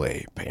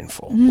really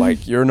painful.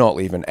 Like, you're not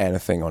leaving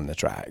anything on the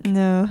track.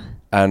 No.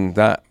 And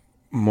that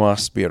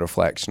must be a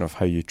reflection of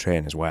how you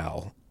train as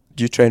well.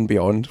 Do you train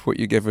beyond what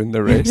you give in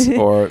the race,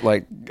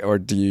 or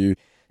do you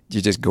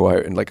just go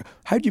out and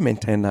how do you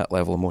maintain that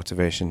level of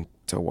motivation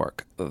to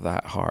work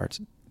that hard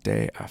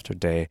day after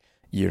day,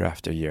 year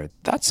after year?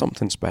 That's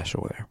something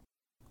special there.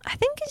 I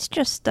think it's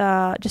just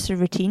a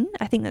routine.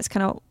 I think that's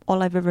kind of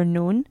all I've ever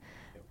known.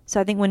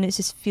 So I think when it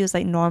just feels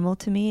like normal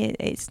to me,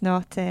 it's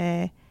not.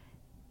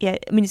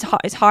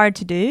 It's hard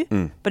to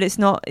do, but it's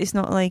not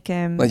like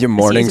your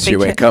mornings you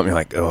wake up and you're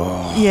like,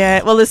 oh.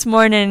 Yeah, well, this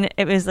morning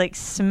it was like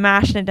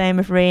smashing it down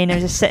with rain. I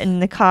was just sitting in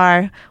the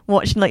car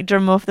watching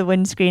drum off the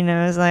windscreen, and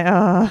I was like,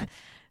 oh.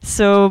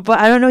 So, but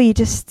I don't know,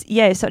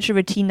 it's such a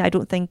routine. I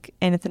don't think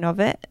anything of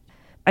it.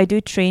 I do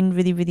train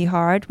really, really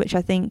hard, which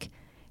I think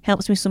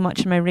helps me so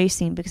much in my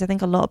racing, because I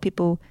think a lot of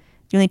people,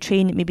 you only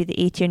train at maybe the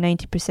 80 or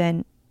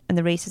 90% and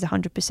the race is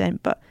 100%.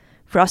 But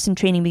for us in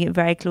training, we get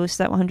very close to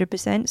that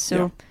 100%.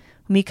 So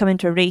when we come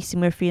into a race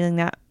and we're feeling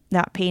that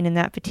pain and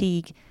that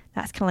fatigue,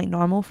 that's kind of like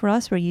normal for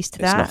us. We're used to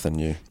that. It's nothing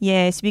new.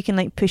 Yeah, so we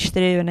can push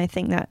through, and I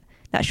think that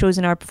shows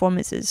in our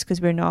performances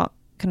because we're not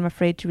kind of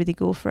afraid to really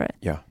go for it.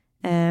 Yeah.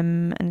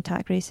 And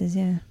attack races,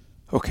 yeah.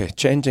 Okay,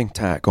 changing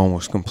tack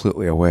almost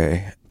completely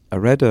away. I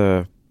read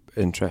a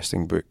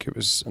interesting book. It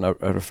was, and I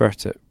refer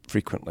to it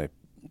frequently,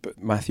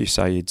 but Matthew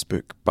Said's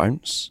book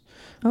Bounce.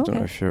 I don't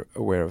know if you're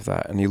aware of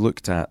that. And he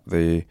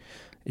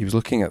was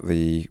looking at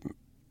the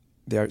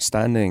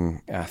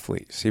outstanding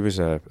athletes.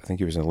 I think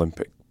he was an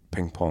Olympic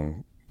ping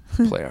pong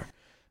player,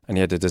 and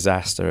he had a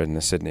disaster in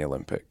the Sydney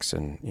Olympics,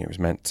 and he was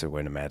meant to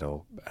win a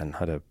medal and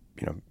had a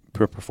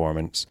poor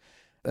performance.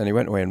 And he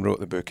went away and wrote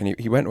the book, and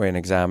he went away and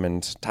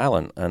examined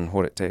talent and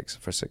what it takes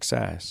for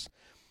success.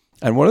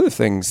 And one of the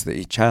things that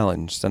he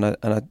challenged, and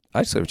I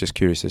actually was just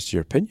curious as to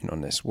your opinion on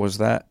this, was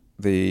that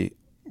the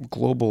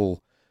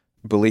global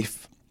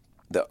belief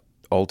that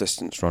all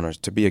distance runners,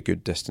 to be a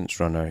good distance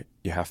runner,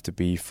 you have to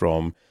be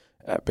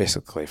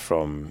basically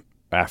from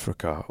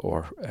Africa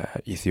or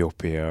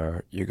Ethiopia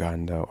or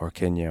Uganda or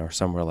Kenya or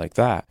somewhere like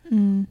that.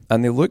 And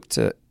they looked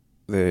at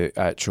the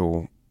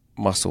actual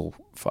muscle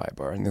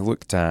fibre, and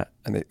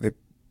they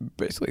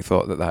basically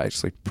thought that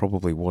actually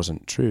probably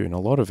wasn't true. And a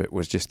lot of it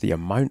was just the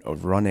amount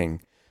of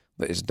running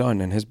that is done.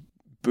 And his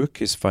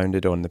book is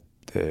founded on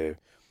the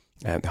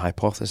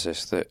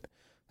hypothesis that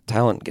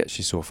talent gets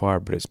you so far,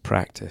 but it's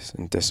practice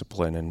and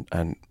discipline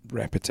and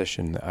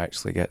repetition that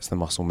actually gets the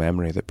muscle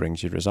memory that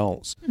brings you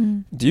results.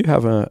 Do you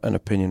have an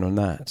opinion on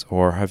that?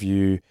 Or have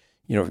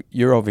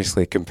you're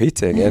obviously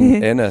competing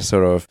in a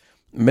sort of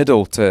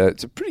middle to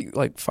pretty,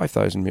 like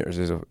 5,000 meters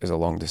is a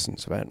long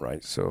distance event,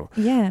 right? So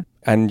yeah,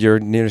 and your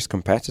nearest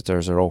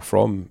competitors are all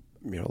from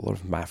a lot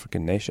of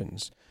African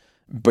nations,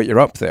 but you're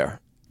up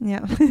there.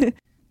 Yeah.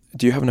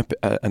 Do you have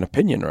an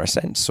opinion or a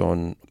sense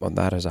on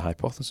that as a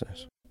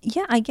hypothesis?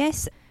 Yeah, I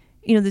guess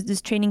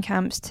there's training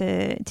camps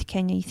to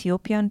Kenya,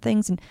 Ethiopia, and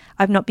things, and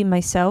I've not been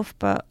myself,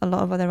 but a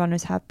lot of other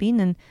runners have been,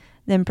 and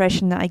the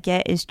impression that I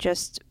get is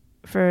just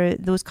for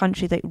those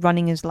countries, like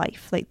running is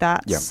life, like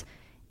that's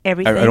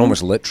everything. And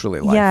almost literally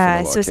life.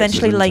 Yeah, so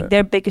essentially like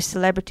their biggest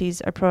celebrities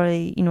are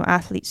probably,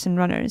 athletes and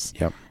runners.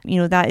 Yep.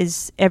 That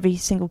is, every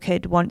single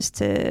kid wants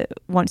to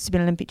be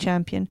an Olympic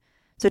champion.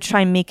 So to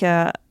try and make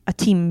a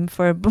team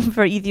for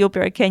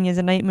Ethiopia or Kenya is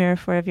a nightmare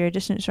for if you're a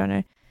distance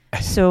runner.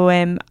 So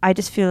I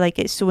just feel like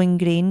it's so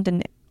ingrained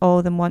and all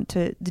of them want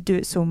to do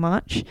it so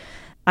much.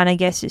 And I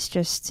guess it's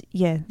just,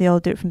 they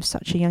all do it from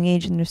such a young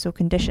age and they're so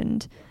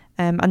conditioned.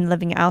 And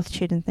living at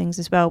altitude and things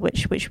as well,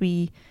 which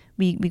we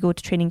go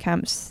to training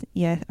camps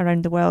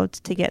around the world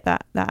to get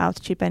that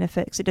altitude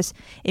benefit, because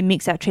it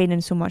makes that training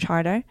so much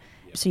harder.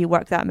 So you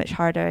work that much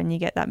harder and you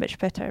get that much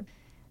fitter.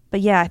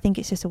 But I think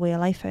it's just a way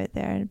of life out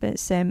there. But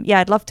it's,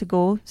 I'd love to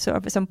go sort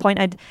of at some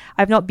point.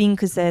 I've not been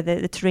because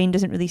the terrain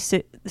doesn't really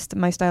suit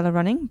my style of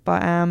running.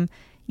 But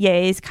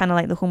it is kind of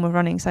like the home of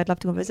running, so I'd love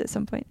to go visit at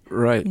some point.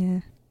 Right. Yeah.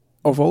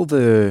 Of all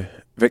the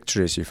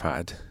victories you've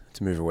had,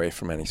 to move away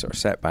from any sort of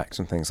setbacks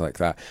and things like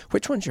that,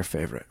 which one's your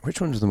favourite?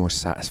 Which one was the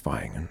most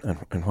satisfying,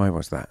 and why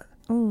was that?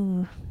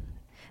 Oh,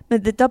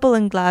 but the double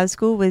in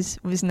Glasgow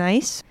was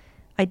nice.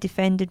 I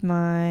defended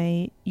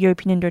my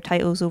European indoor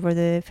titles over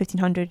the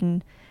 1500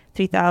 and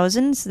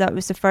 3000. So that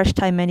was the first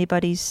time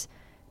anybody's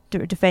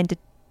defended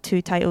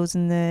two titles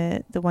in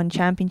the one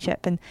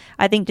championship. And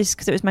I think just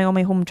because it was on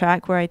my home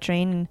track where I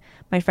train, and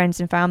my friends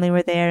and family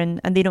were there,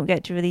 and they don't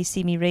get to really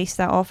see me race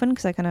that often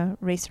because I kind of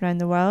race around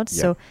the world.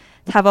 Yeah. So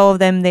to have all of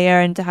them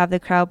there and to have the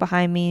crowd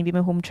behind me and be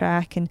my home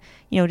track and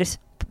just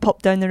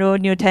pop down the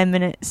road 10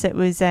 minutes, it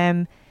was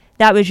that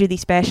was really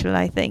special.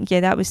 I think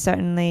that was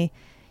certainly,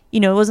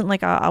 it wasn't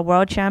like a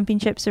world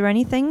championships or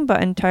anything,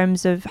 but in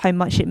terms of how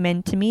much it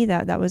meant to me,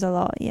 that was a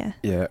lot.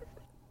 I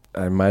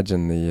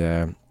imagine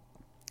the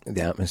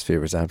atmosphere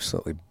was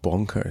absolutely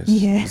bonkers.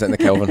 Yeah. Was that in the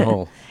Kelvin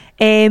Hall?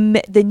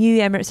 The new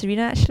Emirates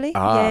Arena, actually.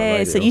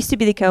 Right, so it used to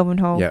be the Kelvin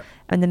Hall. Yeah.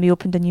 And then we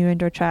opened a new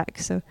indoor track.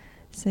 So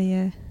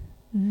yeah.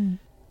 Mm.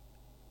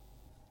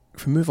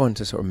 If we move on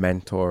to sort of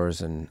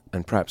mentors and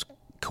perhaps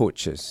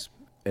coaches'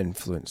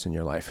 influence in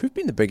your life, who've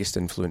been the biggest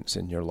influence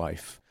in your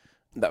life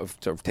that have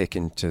sort of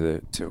taken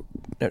to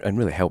and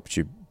really helped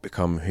you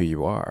become who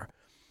you are?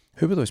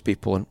 Who were those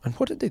people, and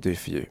what did they do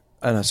for you?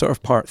 And a sort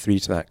of part 3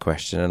 to that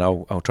question, and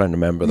I'll try and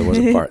remember there was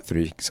a part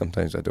 3.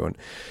 Sometimes I don't.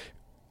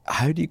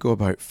 How do you go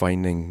about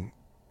finding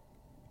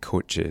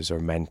coaches or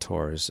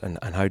mentors, and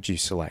how do you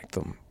select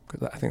them?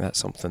 Because I think that's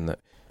something that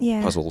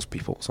puzzles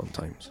people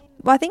sometimes.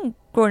 Well, I think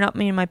growing up,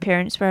 me and my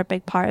parents were a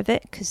big part of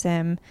it, because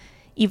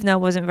even though I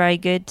wasn't very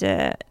good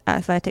at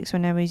athletics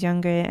when I was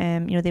younger,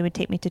 they would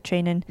take me to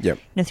training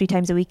 3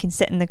 times a week and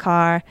sit in the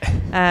car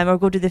or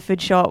go to the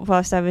food shop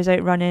whilst I was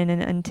out running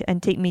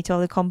and take me to all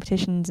the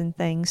competitions and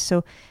things.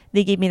 So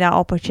they gave me that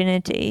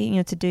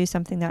opportunity, to do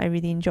something that I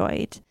really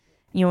enjoyed,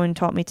 and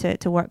taught me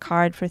to work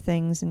hard for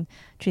things and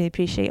to really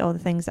appreciate all the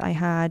things that I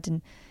had,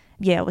 and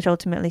which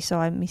ultimately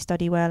saw me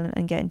study well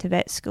and get into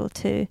vet school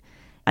too.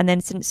 And then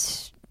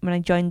since when I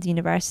joined the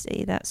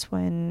university, that's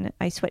when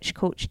I switched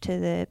coach to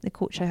the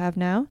coach I have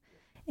now,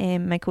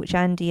 my coach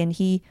Andy, and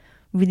he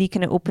really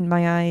kind of opened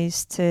my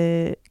eyes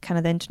to kind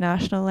of the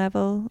international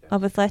level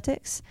of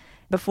athletics.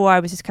 Before I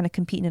was just kind of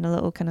competing in a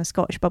little kind of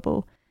Scottish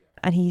bubble,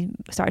 And he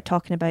started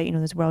talking about,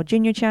 there's World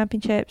Junior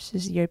Championships,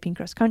 there's European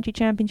Cross Country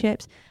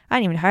Championships. I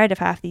hadn't even heard of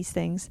half these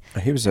things.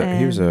 He was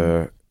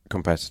a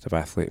competitive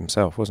athlete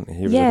himself, wasn't he?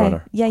 He was a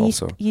runner. Yeah, he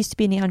also. used to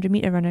be an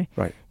 800-meter runner.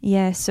 Right.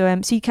 Yeah, so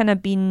he kind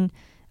of been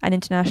at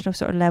international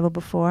sort of level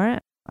before,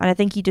 and I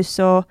think he just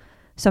saw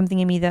something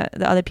in me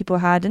that other people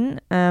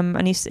hadn't.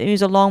 And it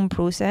was a long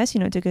process.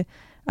 It took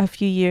a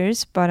few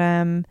years, but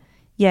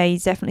he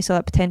definitely saw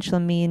that potential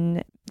in me,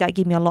 and that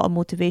gave me a lot of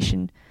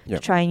motivation to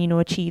try and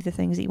achieve the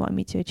things that he wanted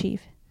me to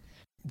achieve.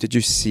 Did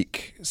you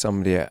seek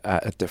somebody at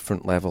a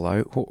different level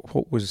out?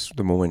 What was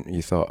the moment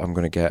you thought, I'm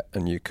going to get a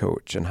new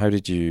coach, and how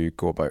did you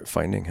go about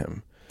finding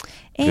him?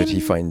 Did he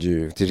find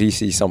you? Did he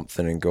see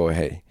something and go,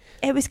 hey?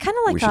 It was kind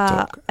of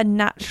like a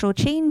natural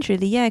change,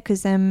 really, yeah,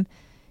 because when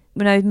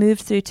I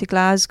moved through to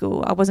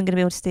Glasgow, I wasn't going to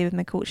be able to stay with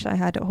my coach that I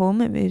had at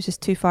home. It was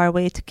just too far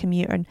away to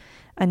commute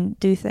and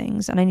do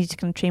things, and I needed to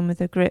kind of train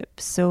with a group.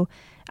 So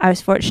I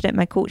was fortunate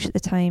my coach at the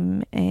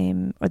time,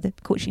 or the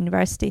coach at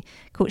university,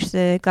 coached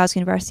the Glasgow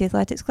University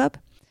Athletics Club.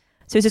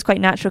 So it was just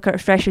quite natural, kind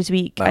of Freshers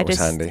Week. That was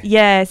handy.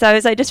 Yeah, so I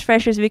was like, just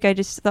Freshers Week, I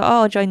just thought,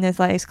 I'll join the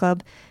athletics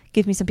club,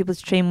 give me some people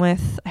to train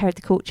with. I heard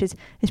the coaches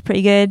is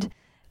pretty good.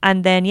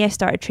 And then,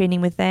 started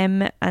training with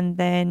them. And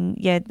then,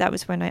 that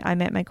was when I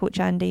met my coach,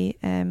 Andy,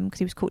 because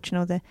he was coaching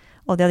all the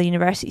other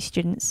university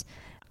students.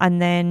 And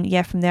then,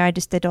 from there, I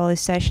just did all his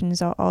sessions,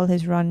 all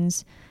his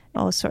runs,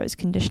 all sorts of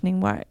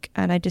conditioning work.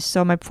 And I just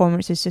saw my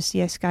performances just,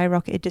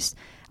 skyrocketed.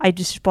 I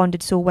just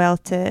responded so well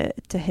to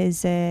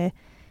his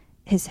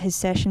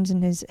sessions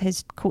and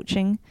his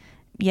coaching.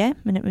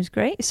 And it was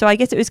great. So I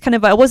guess it was kind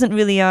of, it wasn't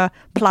really a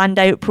planned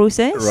out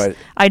process. Right.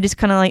 I just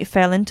kind of like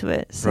fell into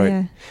it. So, right.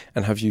 Yeah.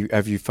 And have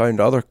you found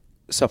other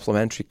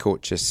supplementary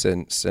coaches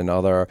since, and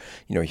other,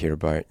 you hear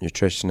about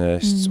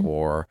nutritionists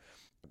or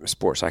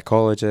sports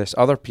psychologists,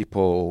 other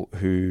people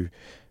who,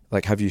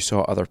 have you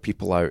sought other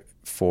people out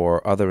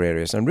for other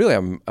areas? And really,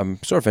 I'm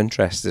sort of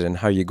interested in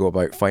how you go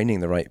about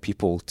finding the right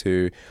people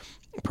to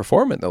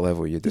perform at the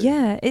level you do.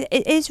 Yeah,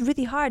 it is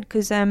really hard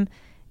because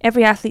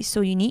every athlete's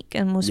so unique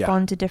and will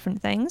respond to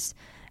different things.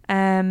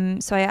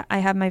 So I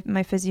have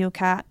my physio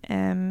Kat,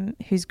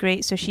 who's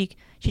great. So she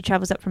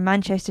travels up from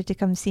Manchester to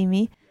come see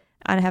me,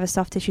 and I have a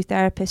soft tissue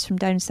therapist from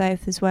down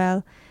south as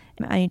well,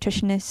 a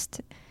nutritionist,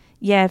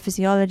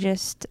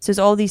 physiologist. So there's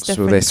all these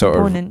different components. So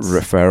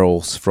they sort of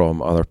referrals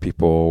from other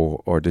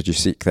people, or did you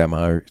seek them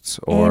out?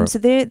 Or so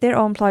they're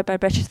all employed by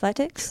British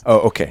Athletics. Oh,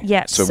 okay.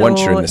 Yeah. So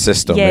once you're in the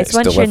system, it's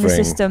once you're in the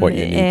delivering system, what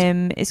you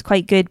need. It's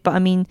quite good. But I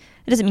mean,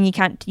 it doesn't mean you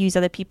can't use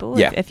other people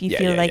if you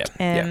feel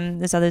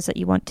there's others that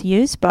you want to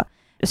use. But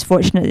it's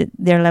fortunate that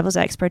their levels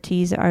of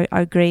expertise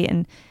are great,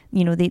 and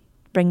they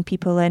bring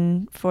people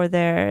in for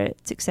their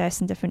success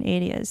in different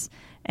areas,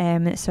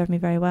 and it served me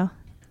very well.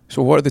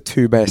 So what are the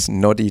two best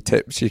noddy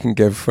tips you can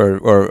give for,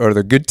 or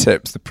the good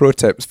tips, the pro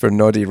tips for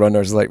noddy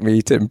runners like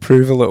me to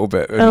improve a little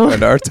bit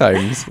in our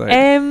times?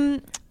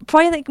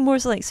 Probably more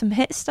so some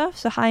HIIT stuff,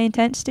 so high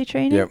intensity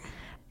training. Yep.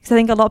 Because I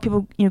think a lot of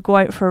people go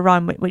out for a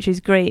run, which is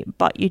great,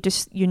 but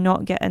you're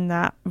not getting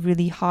that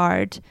really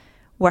hard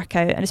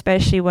workout, and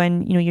especially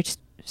when you're just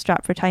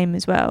strapped for time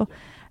as well.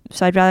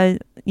 So I'd rather,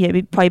 it'd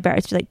be probably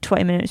better to do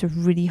 20 minutes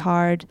of really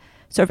hard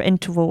sort of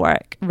interval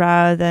work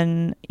rather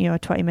than a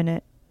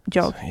 20-minute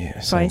jog.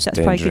 So, that's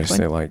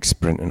dangerously like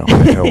sprinting up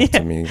a hill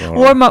to me.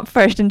 Warm up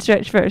first and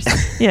stretch first.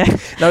 Yeah.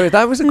 Now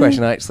that was a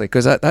question actually,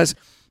 because that's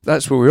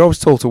what we were always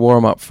told, to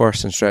warm up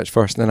first and stretch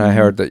first. And then I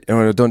heard that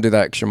don't do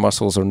that because your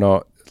muscles are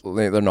not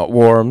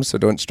warm, so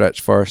don't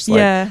stretch first. Put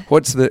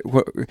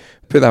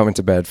that one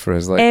to bed for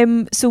us.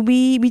 So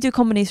we do a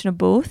combination of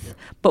both,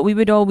 but we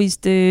would always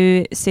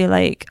do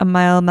say a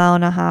mile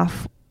and a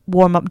half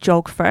warm up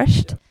jog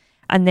first,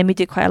 and then we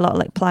do quite a lot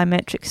of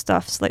plyometric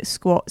stuff, like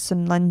squats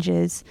and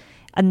lunges,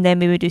 and then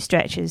we would do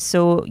stretches.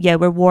 So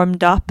we're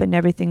warmed up and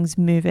everything's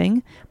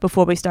moving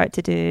before we start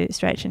to do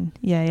stretching.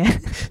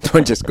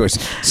 Don't just go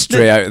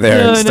straight out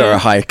there and start a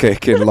high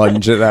kick and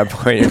lunge at that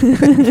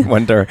point.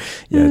 Wonder,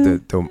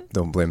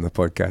 don't blame the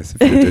podcast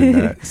if you're doing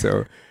that.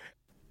 So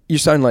you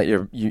sound like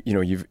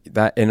you've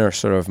that inner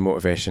sort of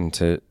motivation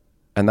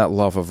and that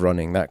love of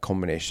running, that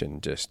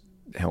combination just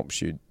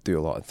helps you do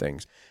a lot of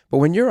things. But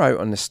when you're out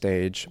on the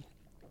stage,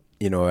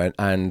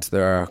 and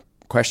there are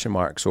question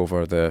marks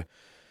over the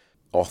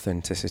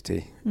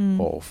authenticity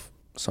of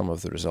some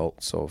of the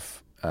results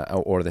of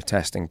or the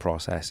testing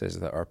processes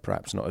that are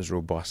perhaps not as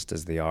robust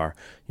as they are,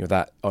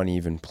 that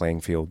uneven playing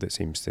field that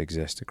seems to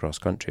exist across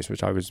countries,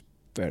 which I was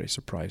very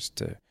surprised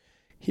to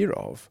hear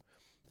of.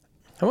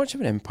 How much of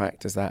an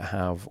impact does that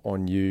have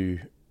on you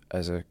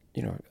as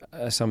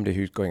as somebody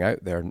who's going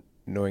out there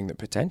knowing that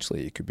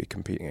potentially you could be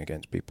competing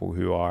against people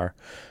who are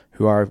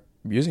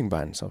using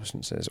banned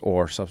substances,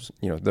 or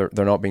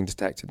they're not being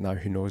detected now?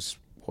 Who knows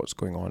what's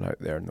going on out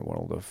there in the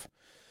world of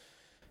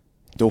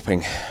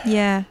doping?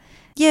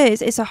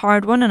 It's a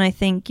hard one, and I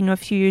think a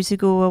few years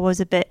ago I was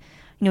a bit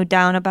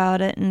down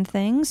about it and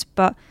things,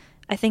 but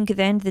I think at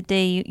the end of the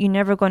day you're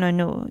never going to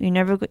know.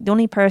 The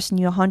only person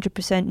you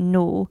 100%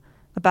 know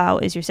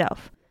about is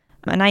yourself.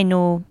 And I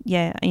know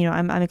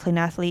I'm a clean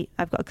athlete,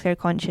 I've got a clear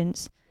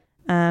conscience,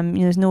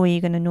 There's no way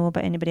you're going to know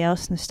about anybody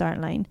else in the start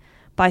line.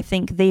 But I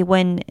think they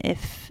win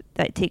if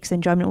that takes the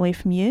enjoyment away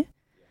from you.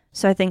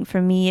 So I think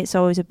for me, it's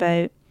always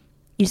about,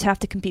 you just have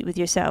to compete with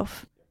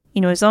yourself.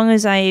 As long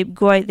as I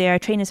go out there, I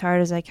train as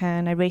hard as I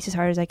can, I race as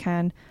hard as I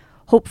can,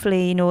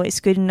 hopefully, it's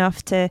good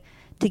enough to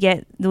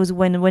get those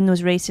win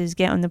those races,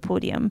 get on the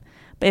podium.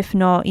 But if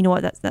not, you know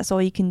what, that's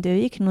all you can do.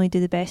 You can only do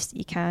the best that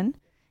you can.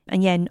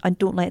 And yeah, and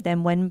don't let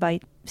them win by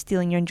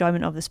stealing your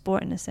enjoyment of the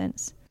sport, in a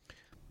sense.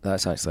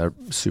 That's actually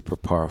a super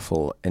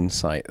powerful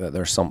insight, that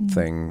there's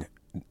something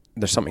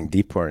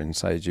deeper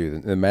inside you.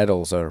 The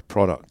medals are a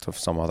product of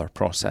some other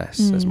process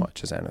as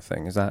much as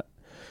anything. Is that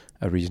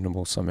a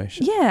reasonable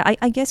summation? Yeah,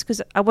 I guess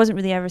because I wasn't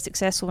really ever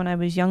successful when I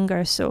was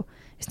younger, so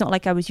it's not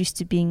like I was used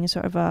to being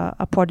sort of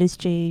a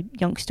prodigy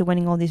youngster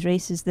winning all these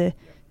races. The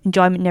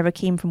enjoyment never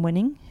came from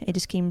winning. It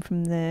just came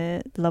from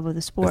the love of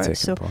the sport.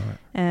 So,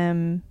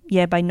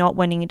 by not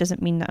winning, it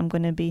doesn't mean that I'm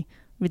going to be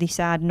really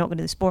sad and not going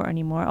to the sport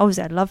anymore.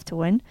 Obviously, I'd love to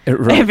win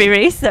every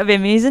race. That'd be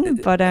amazing.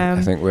 But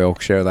I think we all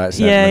share that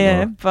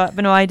sentiment. Yeah. But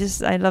no, I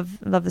love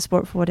the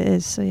sport for what it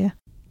is. So yeah.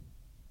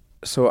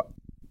 So I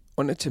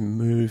wanted to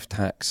move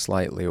tack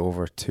slightly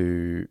over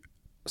to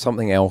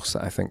something else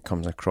that I think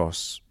comes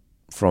across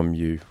from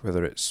you,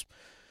 whether it's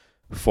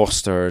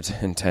fostered,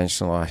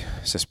 intentional. I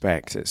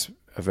suspect it's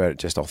a very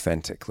just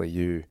authentically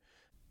you,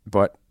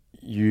 but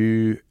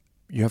you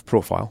have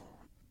profile,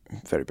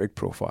 very big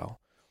profile,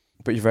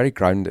 but you're very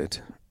grounded,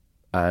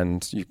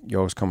 and you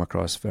always come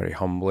across very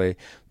humbly.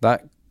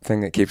 That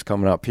thing that keeps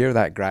coming up here,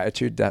 that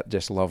gratitude, that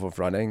just love of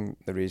running,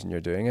 the reason you're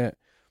doing it,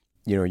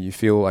 you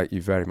feel like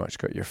you've very much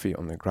got your feet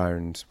on the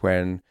ground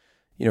when,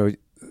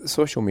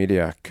 social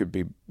media could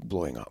be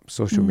blowing up.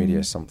 Social media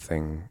is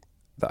something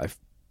that I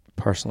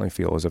personally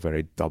feel is a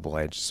very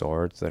double-edged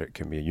sword, that it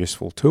can be a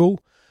useful tool,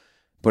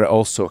 but it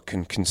also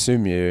can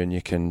consume you, and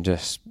you can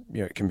just,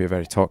 it can be a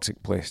very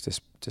toxic place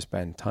to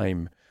spend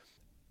time.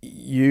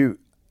 You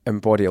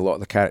embody a lot of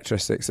the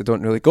characteristics that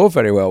don't really go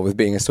very well with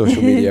being a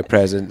social media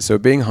presence. So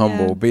being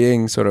humble,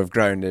 being sort of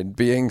grounded,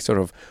 being sort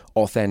of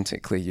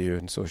authentically you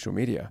in social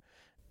media.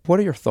 What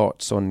are your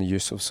thoughts on the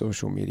use of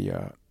social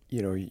media?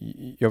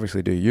 You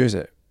obviously do use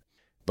it,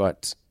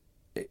 but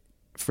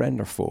friend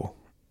or foe?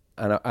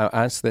 And I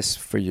ask this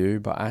for you,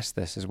 but I ask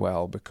this as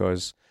well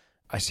because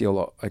I see a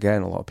lot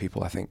of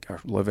people I think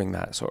are living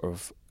that sort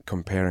of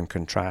compare and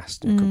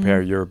contrast, and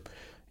compare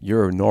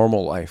your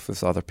normal life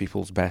with other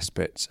people's best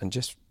bits, and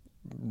just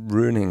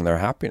ruining their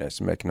happiness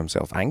and making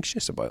themselves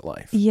anxious about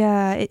life.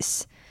 Yeah,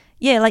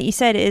 like you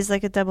said, it is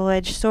like a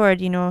double-edged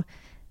sword.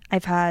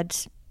 I've had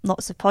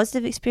lots of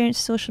positive experience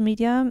with social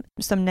media,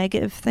 some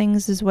negative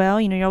things as well.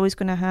 You're always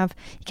going to have,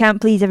 you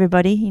can't please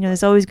everybody.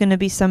 There's always going to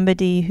be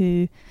somebody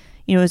who,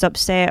 is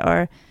upset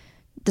or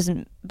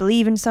doesn't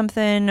believe in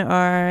something,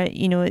 or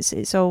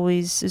it's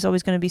always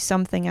going to be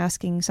something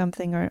asking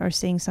something or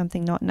saying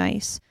something not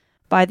nice.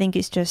 But I think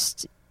it's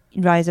just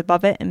rise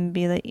above it and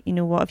be like,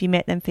 what, if you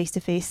met them face to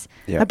face,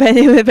 I bet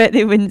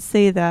they wouldn't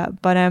say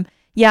that. But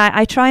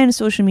I try on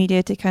social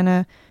media to kind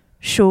of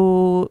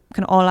show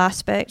kind of all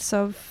aspects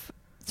of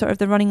sort of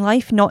the running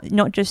life,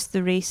 not just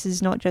the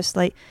races, not just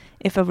like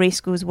if a race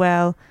goes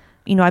well,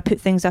 I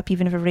put things up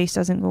even if a race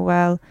doesn't go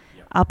well.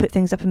 I'll put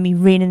things up of me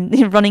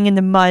running in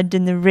the mud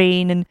in the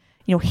rain, and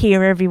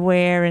hair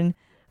everywhere, and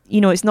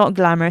it's not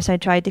glamorous. I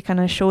tried to kind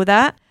of show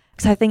that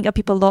because I think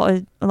a lot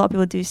of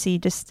people do see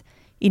just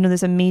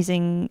this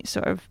amazing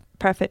sort of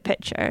perfect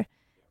picture,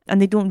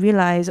 and they don't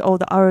realize all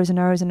the hours and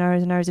hours and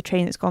hours and hours of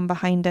training that's gone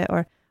behind it,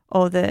 or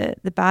all the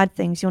bad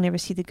things. You only ever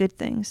see the good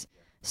things.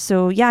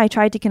 So I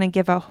tried to kind of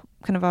give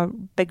a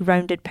big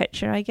rounded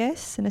picture, I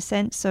guess, in a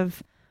sense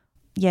of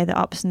the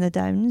ups and the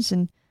downs,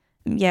 and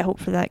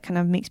hopefully that kind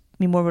of makes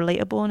me more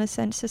relatable in a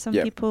sense to some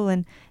people,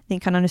 and they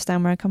can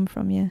understand where I come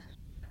from.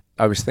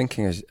 I was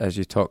thinking as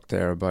you talked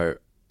there about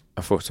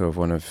a photo of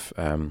one of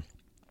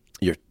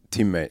your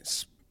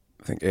teammates.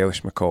 I think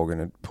Eilish McColgan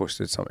had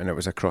posted something. It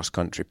was a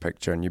cross-country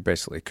picture, and you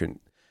basically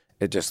couldn't.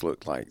 It just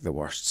looked like the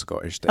worst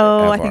Scottish day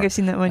ever. I think I've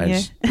seen that one.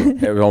 It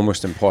was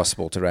almost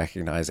impossible to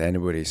recognise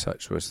anybody.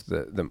 Such was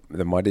the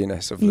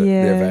muddiness of the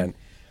event.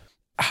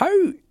 How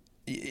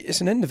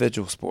it's an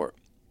individual sport.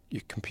 You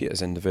compete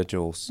as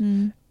individuals.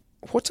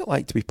 What's it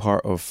like to be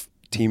part of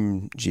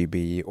Team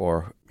GB,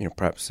 or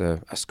perhaps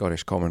a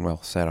Scottish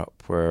Commonwealth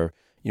setup where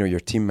your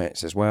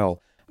teammates as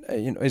well?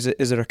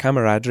 Is there a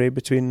camaraderie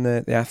between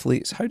the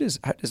athletes? How does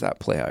that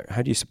play out?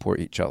 How do you support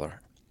each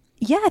other?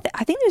 Yeah,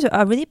 I think there's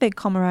a really big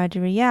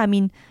camaraderie. Yeah, I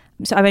mean,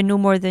 so I know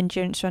more the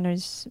endurance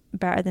runners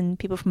better than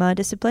people from other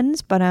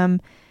disciplines, but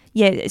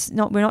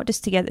we're not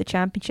just together at the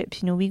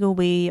championships. We go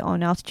away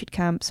on altitude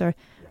camps or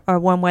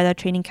warm weather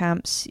training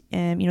camps,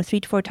 3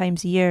 to 4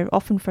 times a year,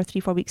 often for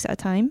 3-4 weeks at a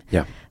time.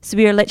 Yeah. So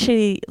we are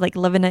literally like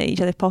living at each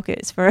other's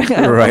pockets for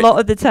a lot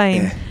of the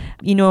time.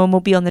 And we'll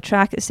be on the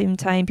track at the same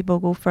time. People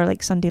go for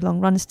like Sunday long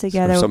runs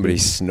together. So if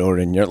somebody's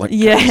snoring, you're like,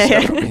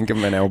 give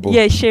them an elbow.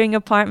 Yeah, sharing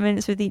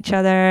apartments with each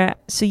other.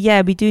 So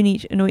we do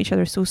know each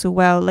other so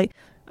well. Like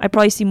I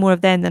probably see more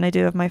of them than I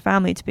do of my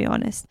family, to be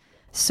honest.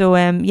 So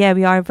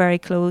we are very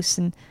close,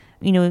 and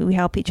you know, we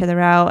help each other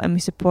out and we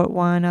support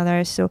one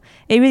another. So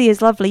it really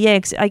is lovely. Yeah,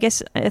 'cause I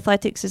guess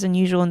athletics is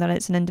unusual in that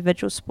it's an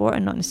individual sport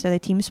and not necessarily a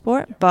team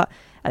sport. But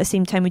at the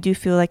same time, we do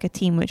feel like a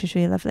team, which is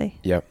really lovely.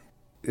 Yeah.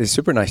 It's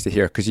super nice to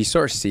hear, because you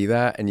sort of see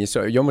that and you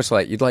almost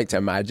like, you'd like to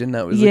imagine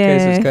that was the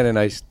case. It's kind of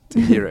nice to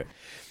hear it.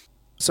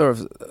 Sort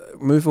of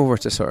move over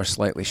to sort of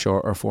slightly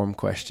shorter form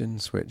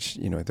questions, which,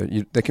 you know,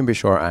 they can be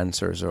short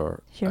answers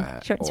or...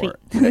 Short and sweet.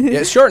 Yeah,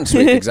 it's short and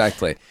sweet,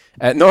 exactly.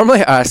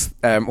 Normally I ask,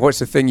 what's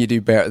the thing you do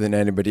better than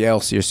anybody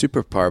else, your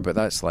superpower, but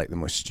that's like the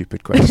most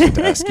stupid question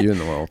to ask you in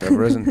the world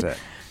ever, isn't it?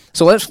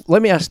 So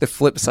let me ask the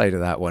flip side of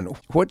that one.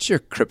 What's your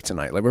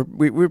kryptonite? Like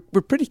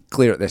we're pretty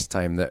clear at this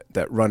time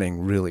that running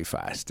really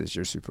fast is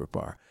your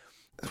superpower.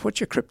 What's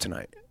your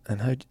kryptonite,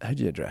 and how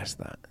do you address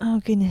that?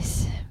 Oh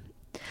goodness,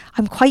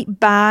 I'm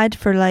quite bad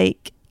for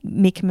like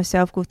making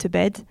myself go to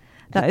bed.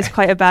 That is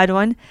quite a bad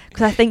one,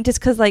 because I think just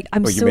because like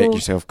I'm you make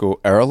yourself go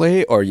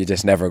early, or you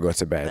just never go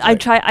to bed? I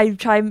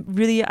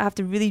have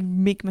to really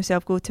make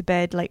myself go to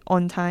bed like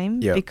on time,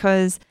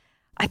 because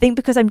I think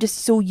because I'm just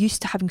so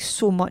used to having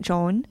so much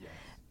on.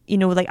 You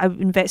know, like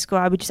in vet school,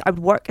 I would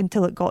work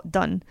until it got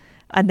done,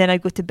 and then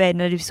I'd go to bed,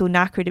 and I'd be so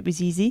knackered it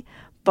was easy.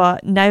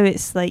 But now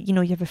it's like, you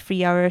know, you have a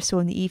free hour or so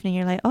in the evening,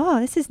 you're like,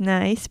 oh, this is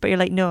nice, but you're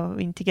like, no,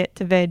 we need to get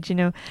to bed, you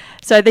know.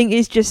 So I think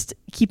it's just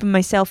keeping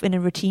myself in a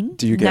routine.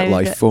 Do you get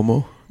life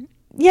FOMO?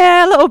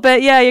 Yeah, a little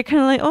bit. Yeah, you're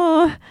kind of like,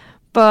 oh,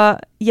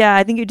 but yeah,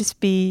 I think it'd just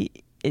be,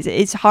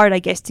 it's hard, I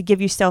guess, to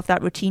give yourself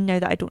that routine now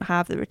that I don't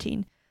have the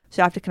routine.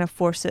 So I have to kind of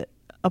force it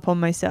upon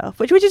myself,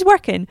 which is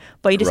working,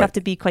 but you just have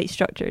to be quite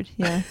structured.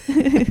 Yeah.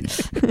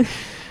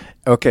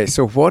 Okay,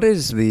 so what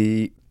is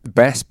the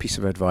best piece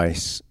of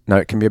advice? Now,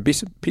 it can be a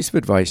piece of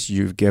advice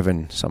you've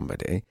given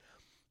somebody,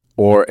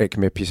 or it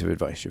can be a piece of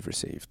advice you've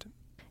received.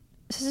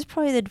 This is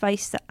probably the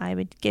advice that I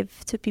would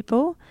give to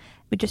people,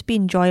 would just be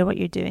enjoy what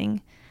you're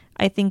doing.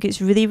 I think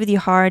it's really, really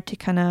hard to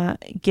kind of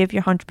give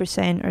your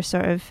 100% or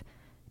sort of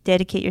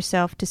dedicate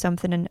yourself to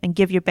something and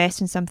give your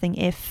best in something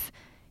if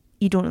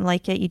you don't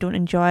like it, you don't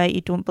enjoy it,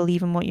 you don't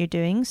believe in what you're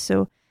doing.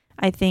 So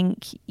I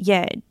think,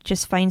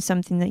 just find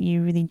something that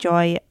you really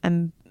enjoy,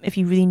 and if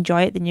you really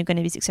enjoy it, then you're going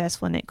to be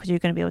successful in it, because you're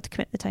going to be able to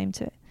commit the time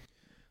to it.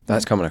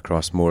 That's coming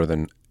across more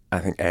than I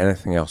think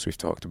anything else we've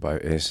talked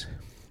about. Is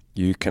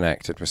you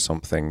connected with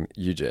something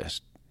you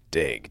just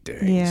dig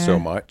doing so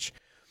much.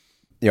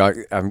 Yeah,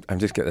 I'm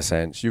just getting the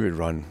sense you would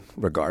run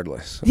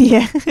regardless.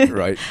 Yeah.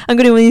 Right. I'm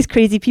going to be one of these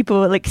crazy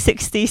people at like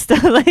 60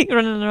 still like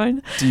running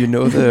around. Do you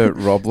know the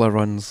Robla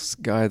Runs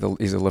guy?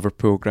 He's a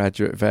Liverpool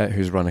graduate vet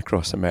who's run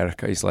across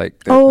America. He's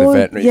like the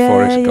veterinary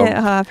Forrest Gump.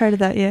 Yeah, I've heard of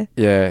that, yeah.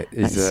 Yeah.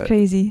 That's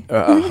crazy.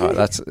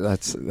 That's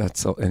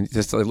and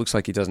just, it looks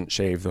like he doesn't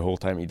shave the whole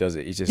time he does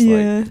it. He's just like,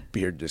 the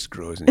beard just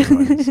grows and he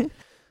runs.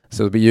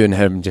 So it'll be you and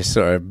him just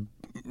sort of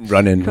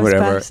running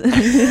cross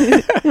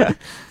wherever.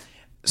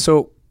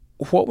 So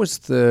what was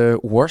the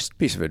worst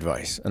piece of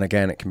advice? And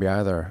again, it can be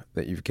either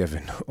that you've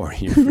given or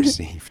you've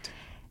received.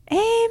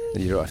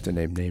 You don't have to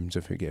name names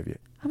of who gave you.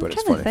 But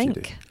it's funny if you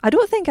do. I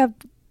don't think I've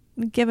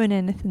given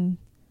anything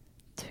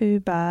too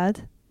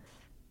bad.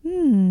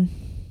 I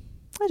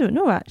don't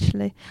know,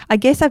 actually. I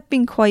guess I've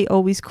been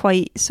always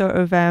quite sort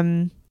of,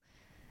 I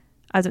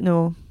don't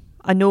know.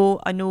 I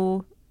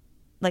know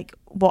like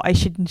what I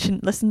should and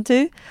shouldn't listen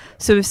to.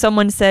 So if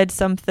someone said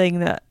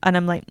something that, and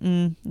I'm like,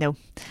 no,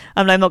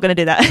 I'm not going to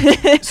do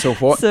that. So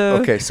what?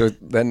 Okay, so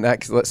then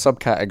let's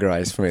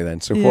subcategorize for me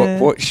then. So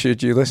what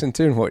should you listen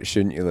to and what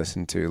shouldn't you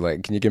listen to?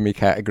 Like, can you give me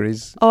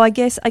categories? Oh, I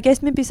guess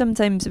maybe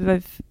sometimes if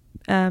I've,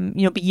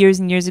 but years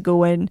and years ago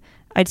when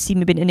I'd see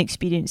maybe an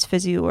inexperienced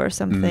physio or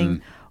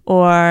something,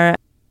 or I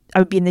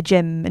would be in the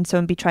gym and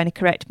someone would be trying to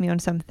correct me on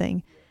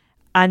something,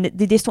 and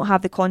they just don't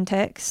have the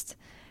context.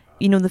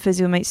 You know, the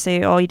physio might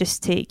say, oh, you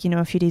just take,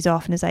 a few days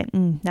off, and it's like,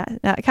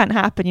 that can't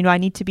happen. I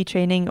need to be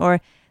training.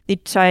 Or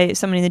they'd try,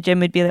 someone in the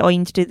gym would be like, oh, you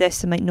need to do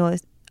this. I'm like, no,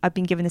 I've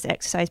been given this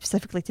exercise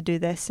specifically to do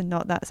this and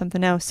not that,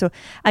 something else. So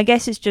I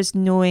guess it's just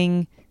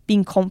being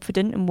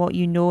confident in what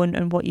you know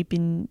and what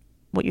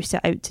you're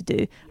set out to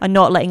do, and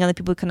not letting other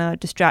people kind of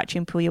distract you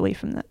and pull you away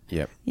from that.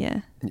 Yep.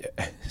 Yeah.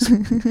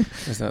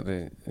 Is that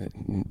the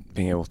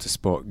being able to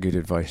spot good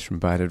advice from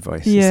bad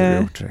advice is the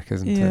real trick,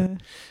 isn't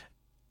it?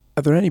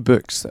 Are there any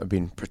books that have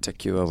been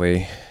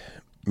particularly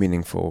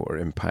meaningful or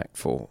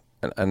impactful?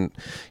 And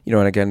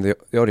again, the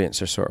audience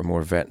are sort of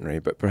more veterinary,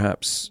 but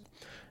perhaps,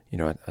 I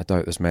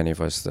doubt there's many of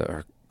us that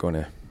are going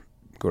to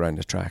go around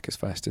the track as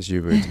fast as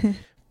you would.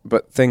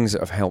 But things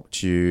that have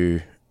helped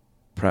you,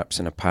 perhaps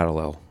in a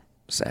parallel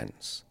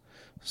sense.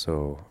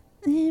 So,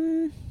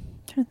 trying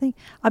to think.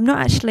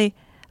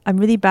 I'm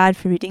really bad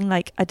for reading.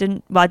 Like I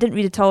didn't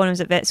read at all when I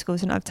was at vet school,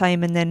 so I didn't have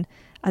time, and then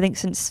I think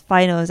since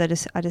finals, I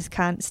just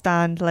can't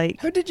stand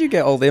like. How did you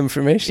get all the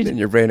information in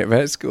your brain at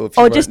vet school? If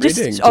you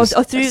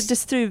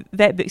through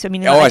vet books. I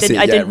mean, I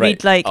didn't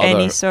read like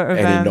any sort of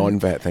any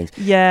non-vet things.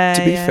 Yeah.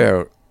 To be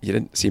fair, you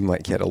didn't seem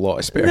like you had a lot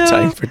of spare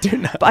time for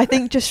doing that. But I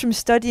think just from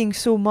studying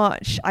so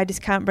much, I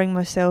just can't bring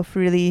myself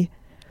really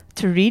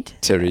to read.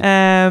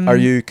 Are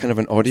you kind of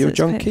an audio so it's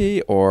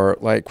junkie, or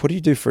like what do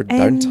you do for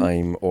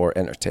downtime or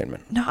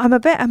entertainment? No, I'm a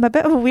bit of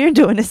a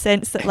weirdo in a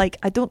sense that like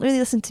I don't really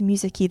listen to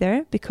music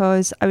either,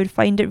 because I would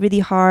find it really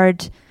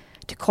hard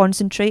to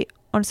concentrate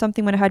on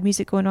something when I had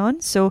music going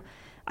on. So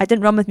I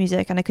didn't run with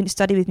music and I couldn't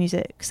study with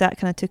music because that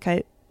kind of took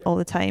out all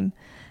the time.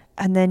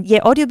 And then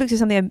audiobooks is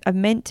something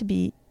I'm meant to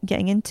be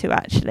getting into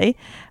actually.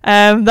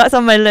 That's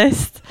on my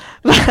list,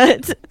 but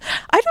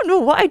I don't know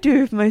what I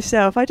do with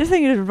myself. I just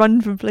think I just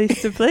run from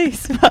place to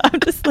place. But I'm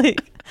just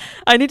like,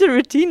 I need a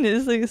routine.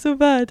 It's like so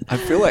bad. I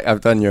feel like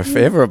I've done you a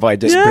favour by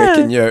just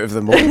breaking you out of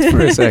the mold for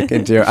a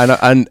second here, and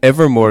I'm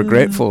ever more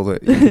grateful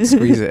that you can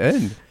squeeze it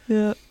in.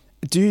 Yeah.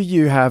 Do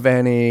you have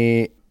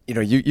any? You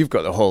know, you've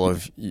got the whole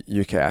of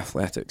UK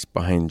athletics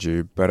behind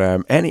you, but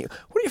what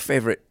are your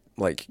favourite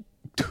like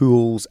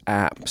tools,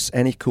 apps,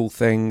 any cool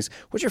things?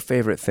 What's your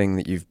favourite thing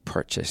that you've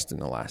purchased in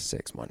the last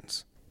 6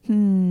 months?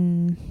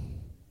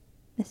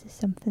 This is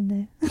something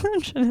new.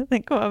 I'm trying to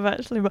think what I've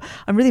actually bought.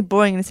 I'm really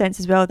boring in the sense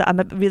as well that I'm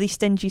a really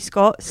stingy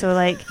Scot, so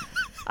like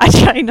I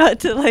try not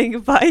to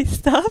like buy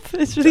stuff.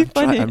 It's really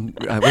funny.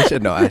 I wish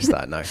I'd not asked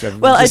that now. So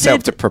well, I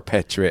did to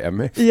perpetuate a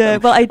myth. Yeah,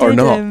 well, I did. Or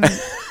not.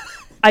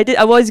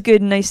 I was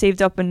good and I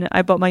saved up and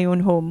I bought my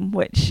own home,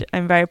 which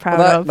I'm very proud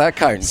of. That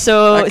counts.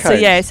 So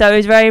I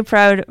was very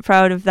proud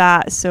of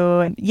that.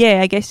 So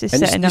yeah, I guess just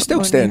setting up. You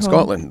still stay in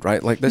Scotland,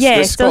 right? Like this. Yeah,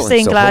 this still stay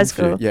in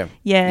Glasgow.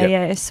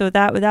 Yeah. So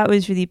that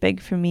was really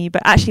big for me.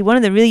 But actually, one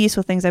of the really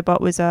useful things I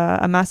bought was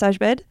a massage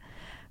bed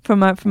from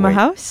my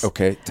house.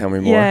 Okay, tell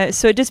me more. Yeah,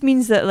 so it just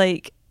means that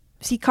like.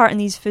 See, carting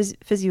these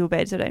physio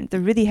beds around, they're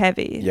really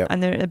heavy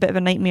and they're a bit of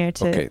a nightmare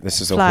to Okay, this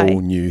is fly. A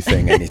whole new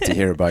thing I need to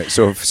hear about.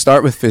 So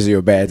start with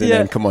physio bed and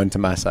then come on to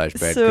massage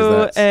bed.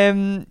 So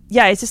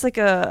it's just like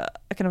a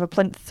kind of a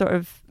plinth sort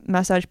of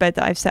massage bed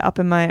that I've set up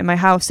in my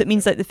house. So it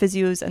means like the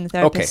physios and the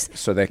therapists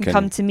so they can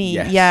come to me.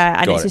 Yes,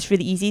 and it's just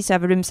really easy. So I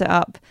have a room set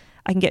up.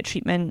 I can get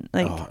treatment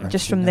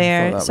just from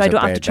there, so I don't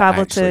have to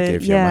travel to.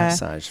 Gave you a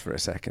massage for a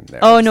second there.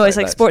 Oh no, it's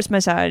like sports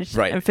massage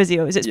and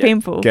physios. It's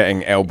painful.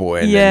 Getting elbow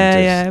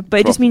in.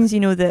 But it just means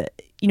that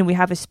we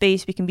have a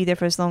space. We can be there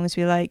for as long as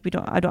we like. I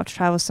don't have to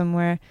travel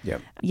somewhere.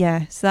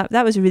 Yeah. So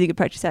that was a really good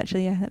purchase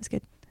actually. Yeah, that was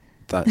good.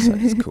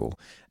 That's cool.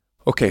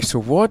 Okay,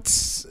 so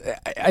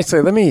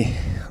actually let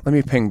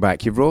me ping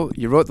back. You wrote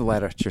the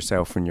letter to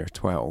yourself when you're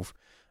 12.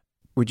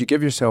 Would you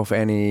give yourself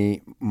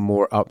any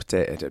more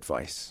updated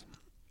advice?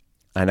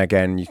 And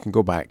again, you can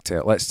go back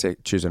to,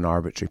 choose an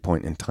arbitrary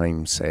point in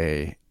time,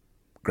 say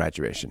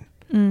graduation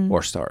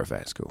or start of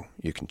vet school.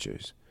 You can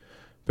choose.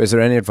 But is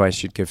there any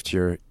advice you'd give to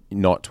your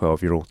not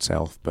 12-year-old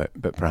self, but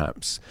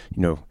perhaps,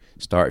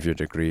 start of your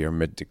degree or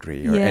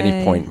mid-degree or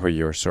any point where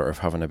you're sort of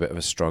having a bit of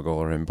a struggle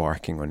or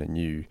embarking on a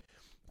new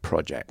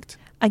project?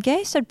 I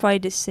guess I'd probably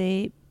just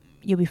say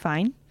you'll be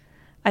fine.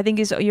 I think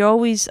you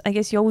always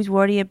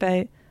worry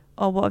about,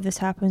 what if this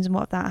happens and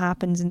what if that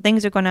happens, and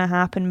things are going to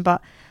happen,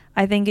 but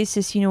I think it's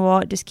just,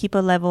 just keep a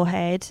level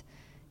head.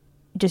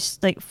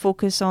 Just like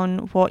focus on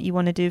what you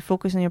want to do,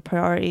 focus on your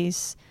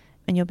priorities,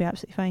 and you'll be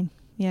absolutely fine.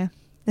 Yeah.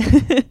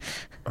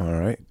 All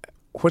right.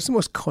 What's the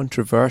most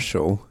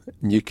controversial,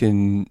 you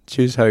can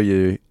choose how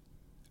you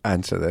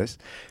answer this,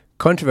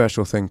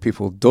 controversial thing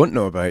people don't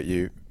know about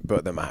you,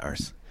 but that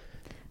matters?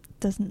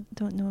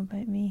 Don't know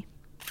about me.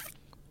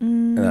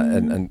 And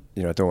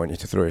I don't want you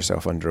to throw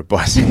yourself under a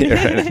bus here or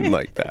anything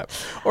like that.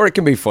 Or it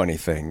can be a funny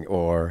thing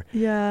or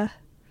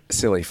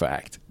silly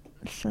fact.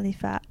 Silly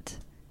fact.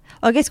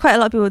 Well, I guess quite a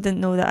lot of people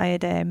didn't know that I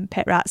had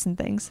pet rats and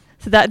things.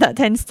 So that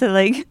tends to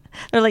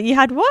they're like, you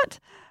had what?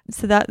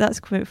 So that's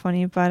quite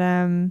funny. But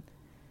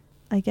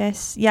I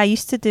guess, I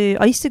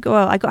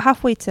got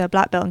halfway to a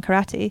black belt in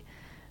karate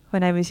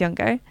when I was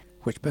younger.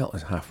 Which belt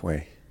is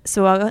halfway?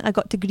 So I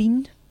got to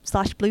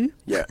green/blue.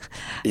 Yeah.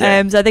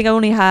 So I think I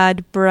only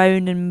had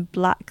brown and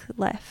black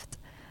left.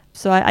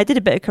 So I did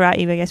a bit of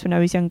karate, I guess, when I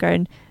was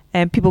younger,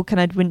 and people kind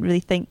of wouldn't really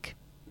think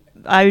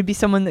I would be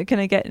someone that kind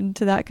of get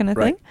into that kind of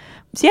thing.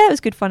 So yeah, it was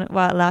good fun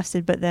while it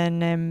lasted, but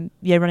then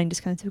running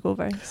just kind of took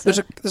over. So.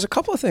 There's a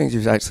couple of things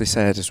you've actually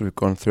said as we've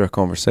gone through our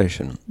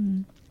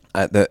conversation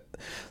that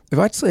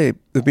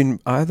they've been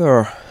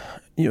either,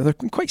 they've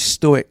been quite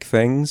stoic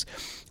things,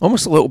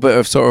 almost a little bit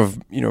of sort of,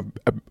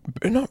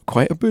 not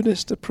quite a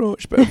Buddhist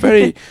approach, but a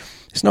very,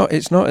 it's not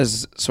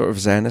as sort of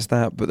Zen as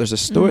that, but there's a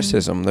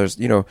stoicism. There's,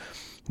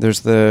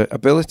 there's the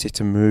ability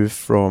to move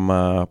from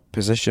a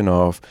position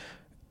of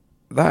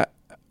that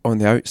on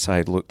the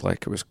outside looked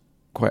like it was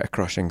quite a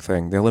crushing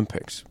thing. The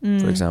Olympics,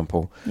 for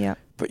example. Yeah.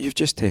 But you've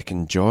just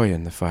taken joy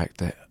in the fact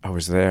that I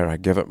was there, I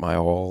give it my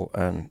all,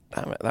 and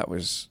damn it,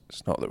 it's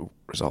not the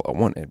result I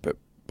wanted, but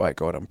by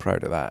God, I'm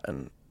proud of that,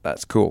 and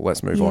that's cool.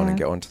 Let's move on and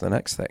get on to the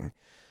next thing.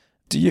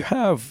 Do you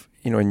have,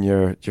 in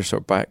your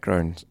sort of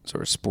background,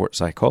 sort of sports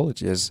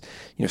psychology, is,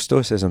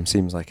 stoicism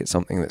seems like it's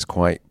something that's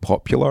quite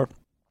popular.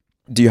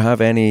 Do you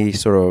have any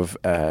sort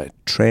of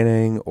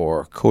training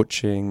or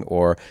coaching,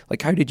 or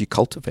how did you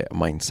cultivate a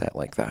mindset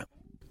like that?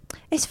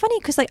 It's funny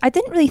because I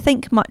didn't really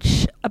think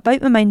much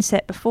about my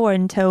mindset before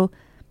until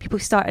people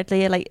started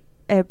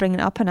bringing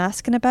it up and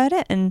asking about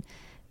it, and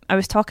I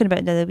was talking about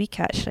it the other week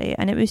actually,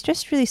 and it was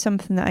just really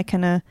something that I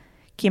kind of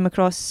came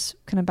across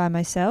kind of by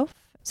myself.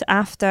 So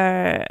I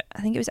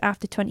think it was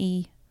after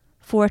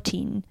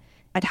 2014,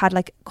 I'd had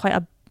like quite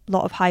a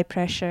lot of high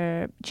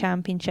pressure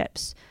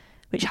championships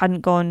which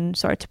hadn't gone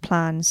sort of to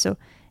plan. So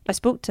I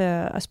spoke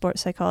to a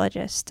sports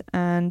psychologist,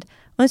 and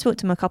I only spoke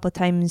to him a couple of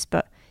times,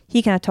 but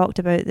he kind of talked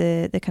about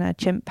the kind of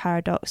chimp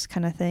paradox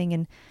kind of thing.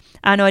 And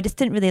I know it just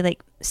didn't really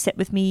like sit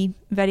with me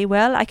very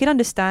well. I could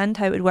understand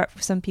how it would work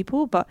for some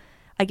people, but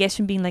I guess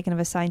from being like kind of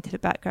a scientific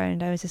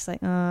background, I was just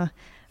like, I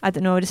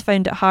don't know, I just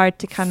found it hard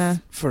to kind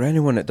of... For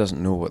anyone that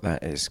doesn't know what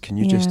that is, can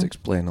you just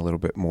explain a little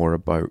bit more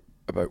about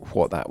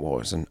what that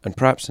was, and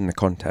perhaps in the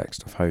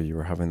context of how you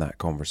were having that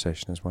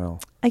conversation as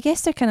well? I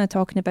guess they're kind of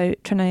talking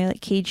about trying to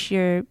like cage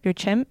your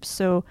chimp.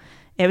 So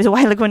it was a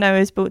while ago now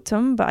I spoke to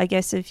him, but I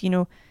guess if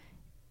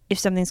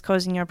something's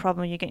causing you a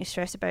problem, you're getting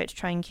stressed about it, to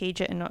try and cage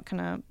it and not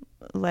kind of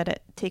let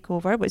it take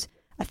over, was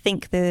I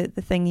think the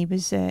thing he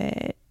was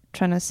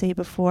trying to say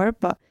before.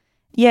 But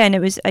yeah, and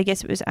I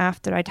guess it was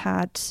after I'd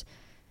had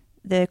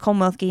the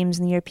Commonwealth Games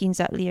and the Europeans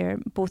that year,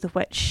 both of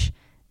which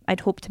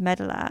I'd hoped to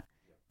medal at.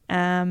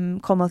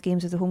 Commonwealth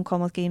Games was the home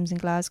Commonwealth Games in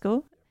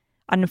Glasgow,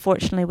 and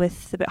unfortunately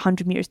with about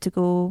 100 metres to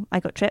go I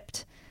got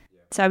tripped.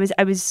 So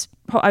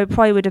I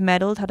probably would have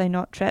medalled had I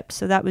not tripped.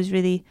 So that was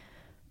really,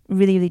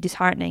 really, really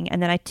disheartening.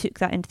 And then I took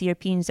that into the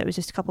Europeans. That was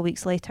just a couple of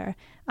weeks later.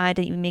 I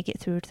didn't even make it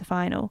through to the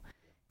final.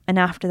 And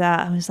after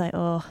that I was like,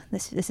 oh,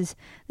 this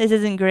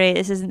isn't great,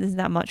 this isn't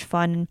that much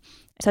fun.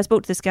 So I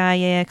spoke to this guy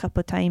a couple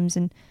of times,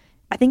 and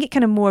I think it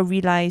kind of more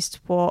realised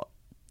what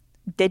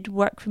did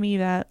work for me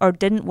or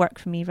didn't work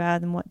for me rather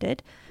than what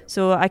did.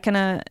 So I kind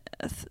of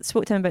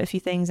spoke to him about a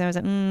few things, and I was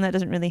like, that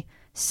doesn't really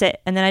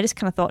sit. And then I just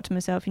kind of thought to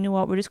myself, you know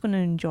what, we're just going to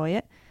enjoy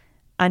it.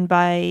 And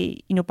by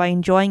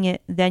enjoying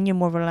it, then you're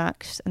more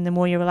relaxed, and the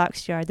more you're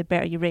relaxed you are, the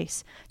better you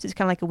race. So it's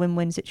kind of like a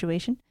win-win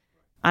situation.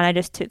 And I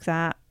just took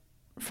that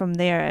from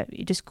there.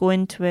 You just go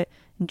into it,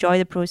 enjoy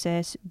the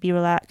process, be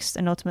relaxed,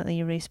 and ultimately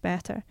you race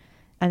better.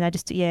 And I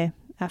just,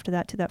 after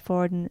that, took that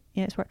forward, and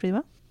it's worked really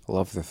well. I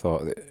love the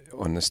thought that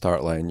on the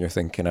start line you're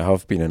thinking, I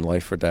have been in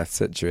life or death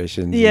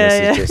situations,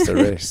 this is just a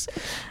race.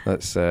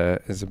 That's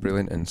is a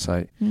brilliant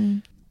insight.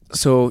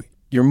 So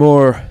you're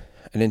more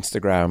an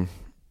Instagram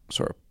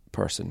sort of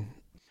person.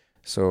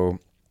 So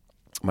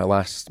my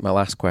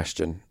last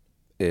question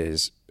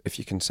is, if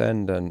you can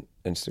send an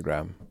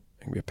Instagram,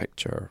 it can be a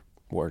picture,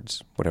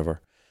 words,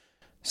 whatever,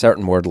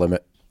 certain word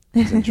limit,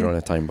 since you're on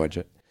a time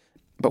budget.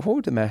 But what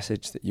would the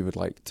message that you would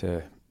like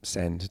to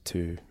send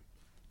to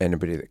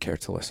anybody that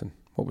cared to listen?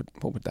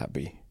 What would that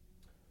be?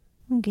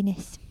 Oh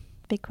goodness,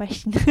 big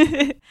question.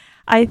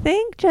 I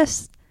think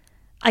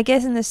I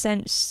guess in the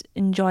sense,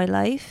 enjoy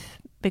life,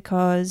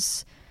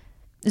 because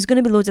there's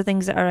going to be loads of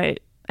things that are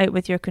out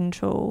with your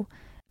control.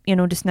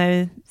 Just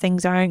now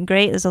things aren't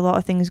great. There's a lot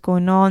of things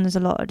going on. There's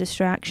a lot of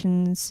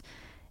distractions.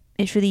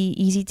 It's really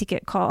easy to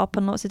get caught up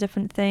on lots of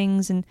different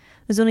things, and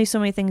there's only so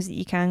many things that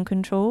you can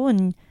control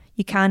and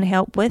you can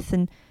help with.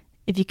 And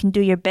if you can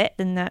do your bit,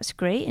 then that's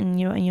great, and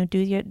you'll do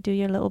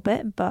your little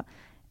bit. But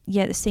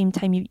yeah, at the same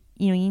time, you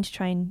need to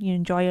try and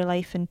enjoy your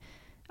life and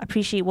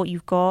appreciate what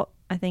you've got.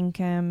 I think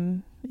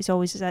it's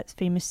always that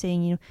famous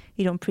saying, you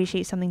don't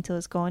appreciate something till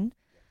it's gone.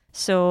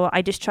 So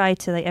I just try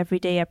to every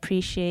day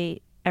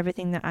appreciate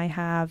everything that I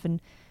have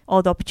and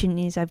all the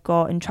opportunities I've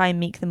got, and try and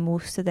make the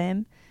most of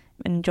them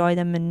and enjoy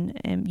them,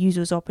 and use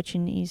those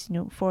opportunities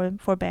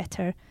for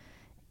better,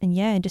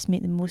 and just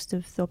make the most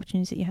of the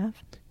opportunities that you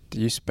have. Do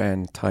you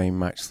spend time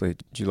do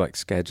you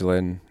schedule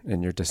in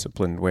your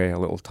disciplined way a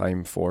little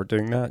time for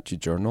doing that? Do you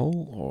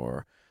journal,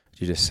 or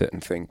do you just sit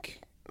and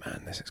think,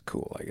 man, this is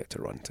cool, I get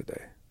to run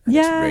today? And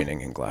it's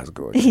raining in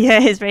Glasgow. Yeah,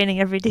 it's raining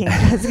every day in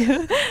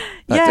Glasgow.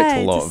 That takes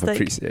a lot of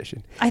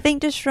appreciation. I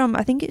think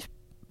it's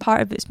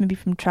part of it's maybe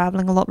from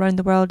travelling a lot around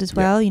the world as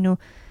well.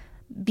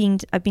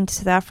 I've been to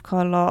South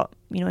Africa a lot,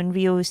 in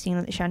Rio,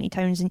 seeing the shanty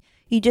towns, and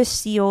you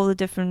just see all the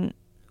different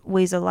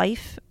ways of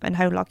life and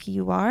how lucky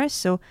you are.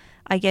 So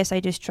I guess I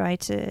just try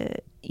to,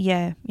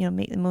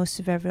 make the most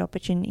of every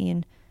opportunity,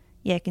 and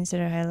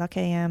consider how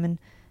lucky I am. And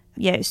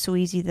it's so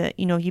easy that,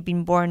 you've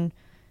been born,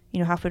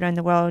 halfway around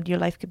the world, your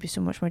life could be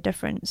so much more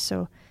different.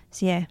 So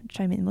try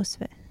and make the most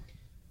of it.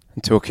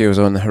 And Tokyo's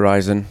on the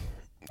horizon,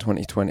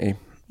 2020.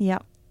 Yeah.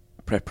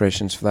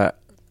 Preparations for that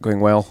going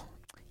well?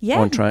 Yeah.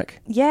 On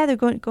track? Yeah, they're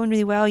going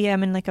really well. Yeah,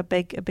 I'm in a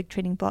big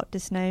training block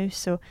just now.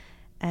 So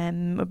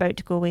we're about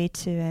to go away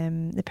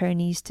to the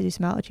Pyrenees to do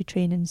some altitude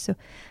training. So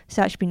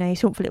that should be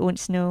nice. Hopefully it won't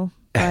snow.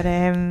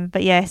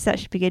 But yes, that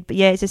should be good. But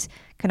yeah, it's just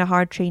kind of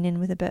hard training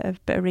with a bit of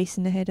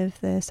racing ahead of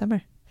the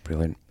summer.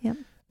 Brilliant. Yeah.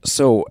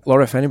 So,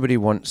 Laura, if anybody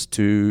wants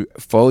to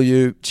follow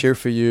you, cheer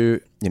for you,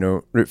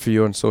 root for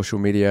you on social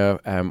media,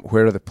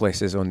 where are the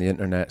places on the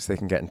internet so they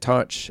can get in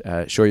touch,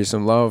 show you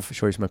some love,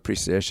 show you some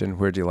appreciation?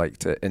 Where do you like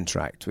to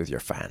interact with your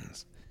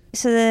fans?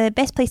 So the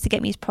best place to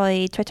get me is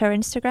probably Twitter or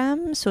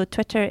Instagram. So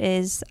Twitter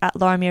is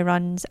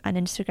 @LauraMuirRuns and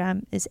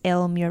Instagram is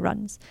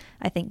LMuirRuns.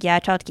 I think, I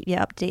try to keep you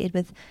updated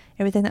with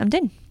everything that I'm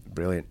doing.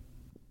 Brilliant.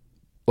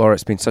 Laura,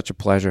 it's been such a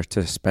pleasure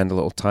to spend a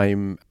little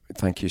time.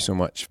 Thank you so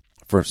much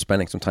for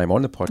spending some time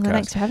on the podcast. Well,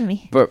 thanks for having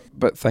me.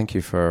 But thank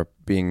you for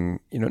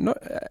being,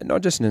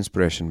 not just an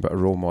inspiration, but a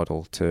role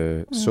model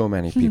to so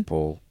many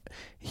people.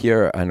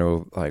 Here, I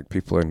know like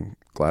people in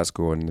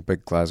Glasgow and the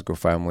big Glasgow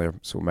family are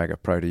so mega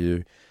proud of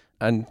you.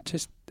 And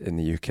just in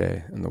the UK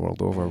and the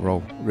world over, we're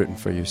all rooting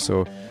for you.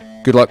 So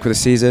good luck with the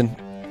season.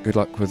 Good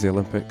luck with the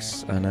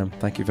Olympics. And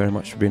thank you very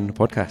much for being on the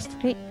podcast.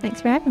 Great.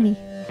 Thanks for having me.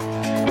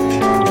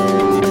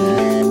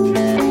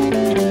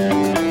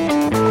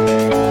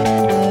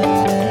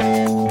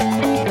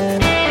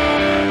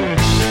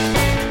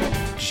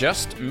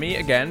 Just me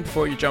again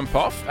before you jump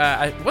off.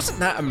 Wasn't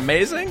that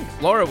amazing?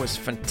 Laura was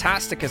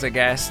fantastic as a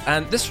guest,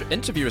 and this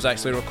interview was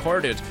actually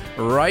recorded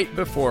right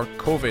before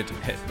COVID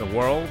hit the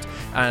world,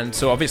 and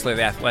so obviously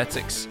the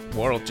athletics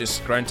world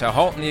just ground to a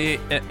halt and the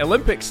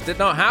Olympics did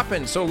not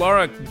happen. So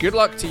Laura, good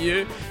luck to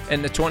you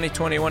in the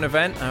 2021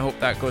 event. I hope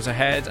that goes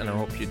ahead and I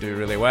hope you do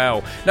really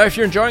well. Now, if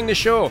you're enjoying the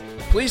show,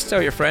 please tell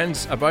your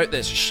friends about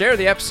this. Share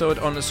the episode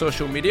on the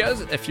social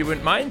medias if you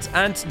wouldn't mind,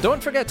 and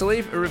don't forget to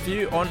leave a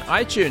review on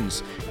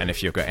iTunes. And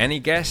if you've got any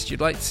guests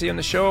you'd like to see on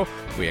the show,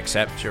 we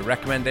accept your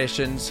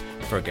recommendations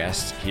for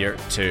guests here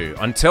too.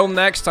 Until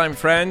next time,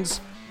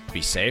 friends,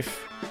 be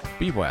safe,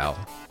 be well,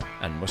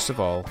 and most of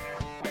all,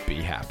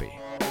 be happy.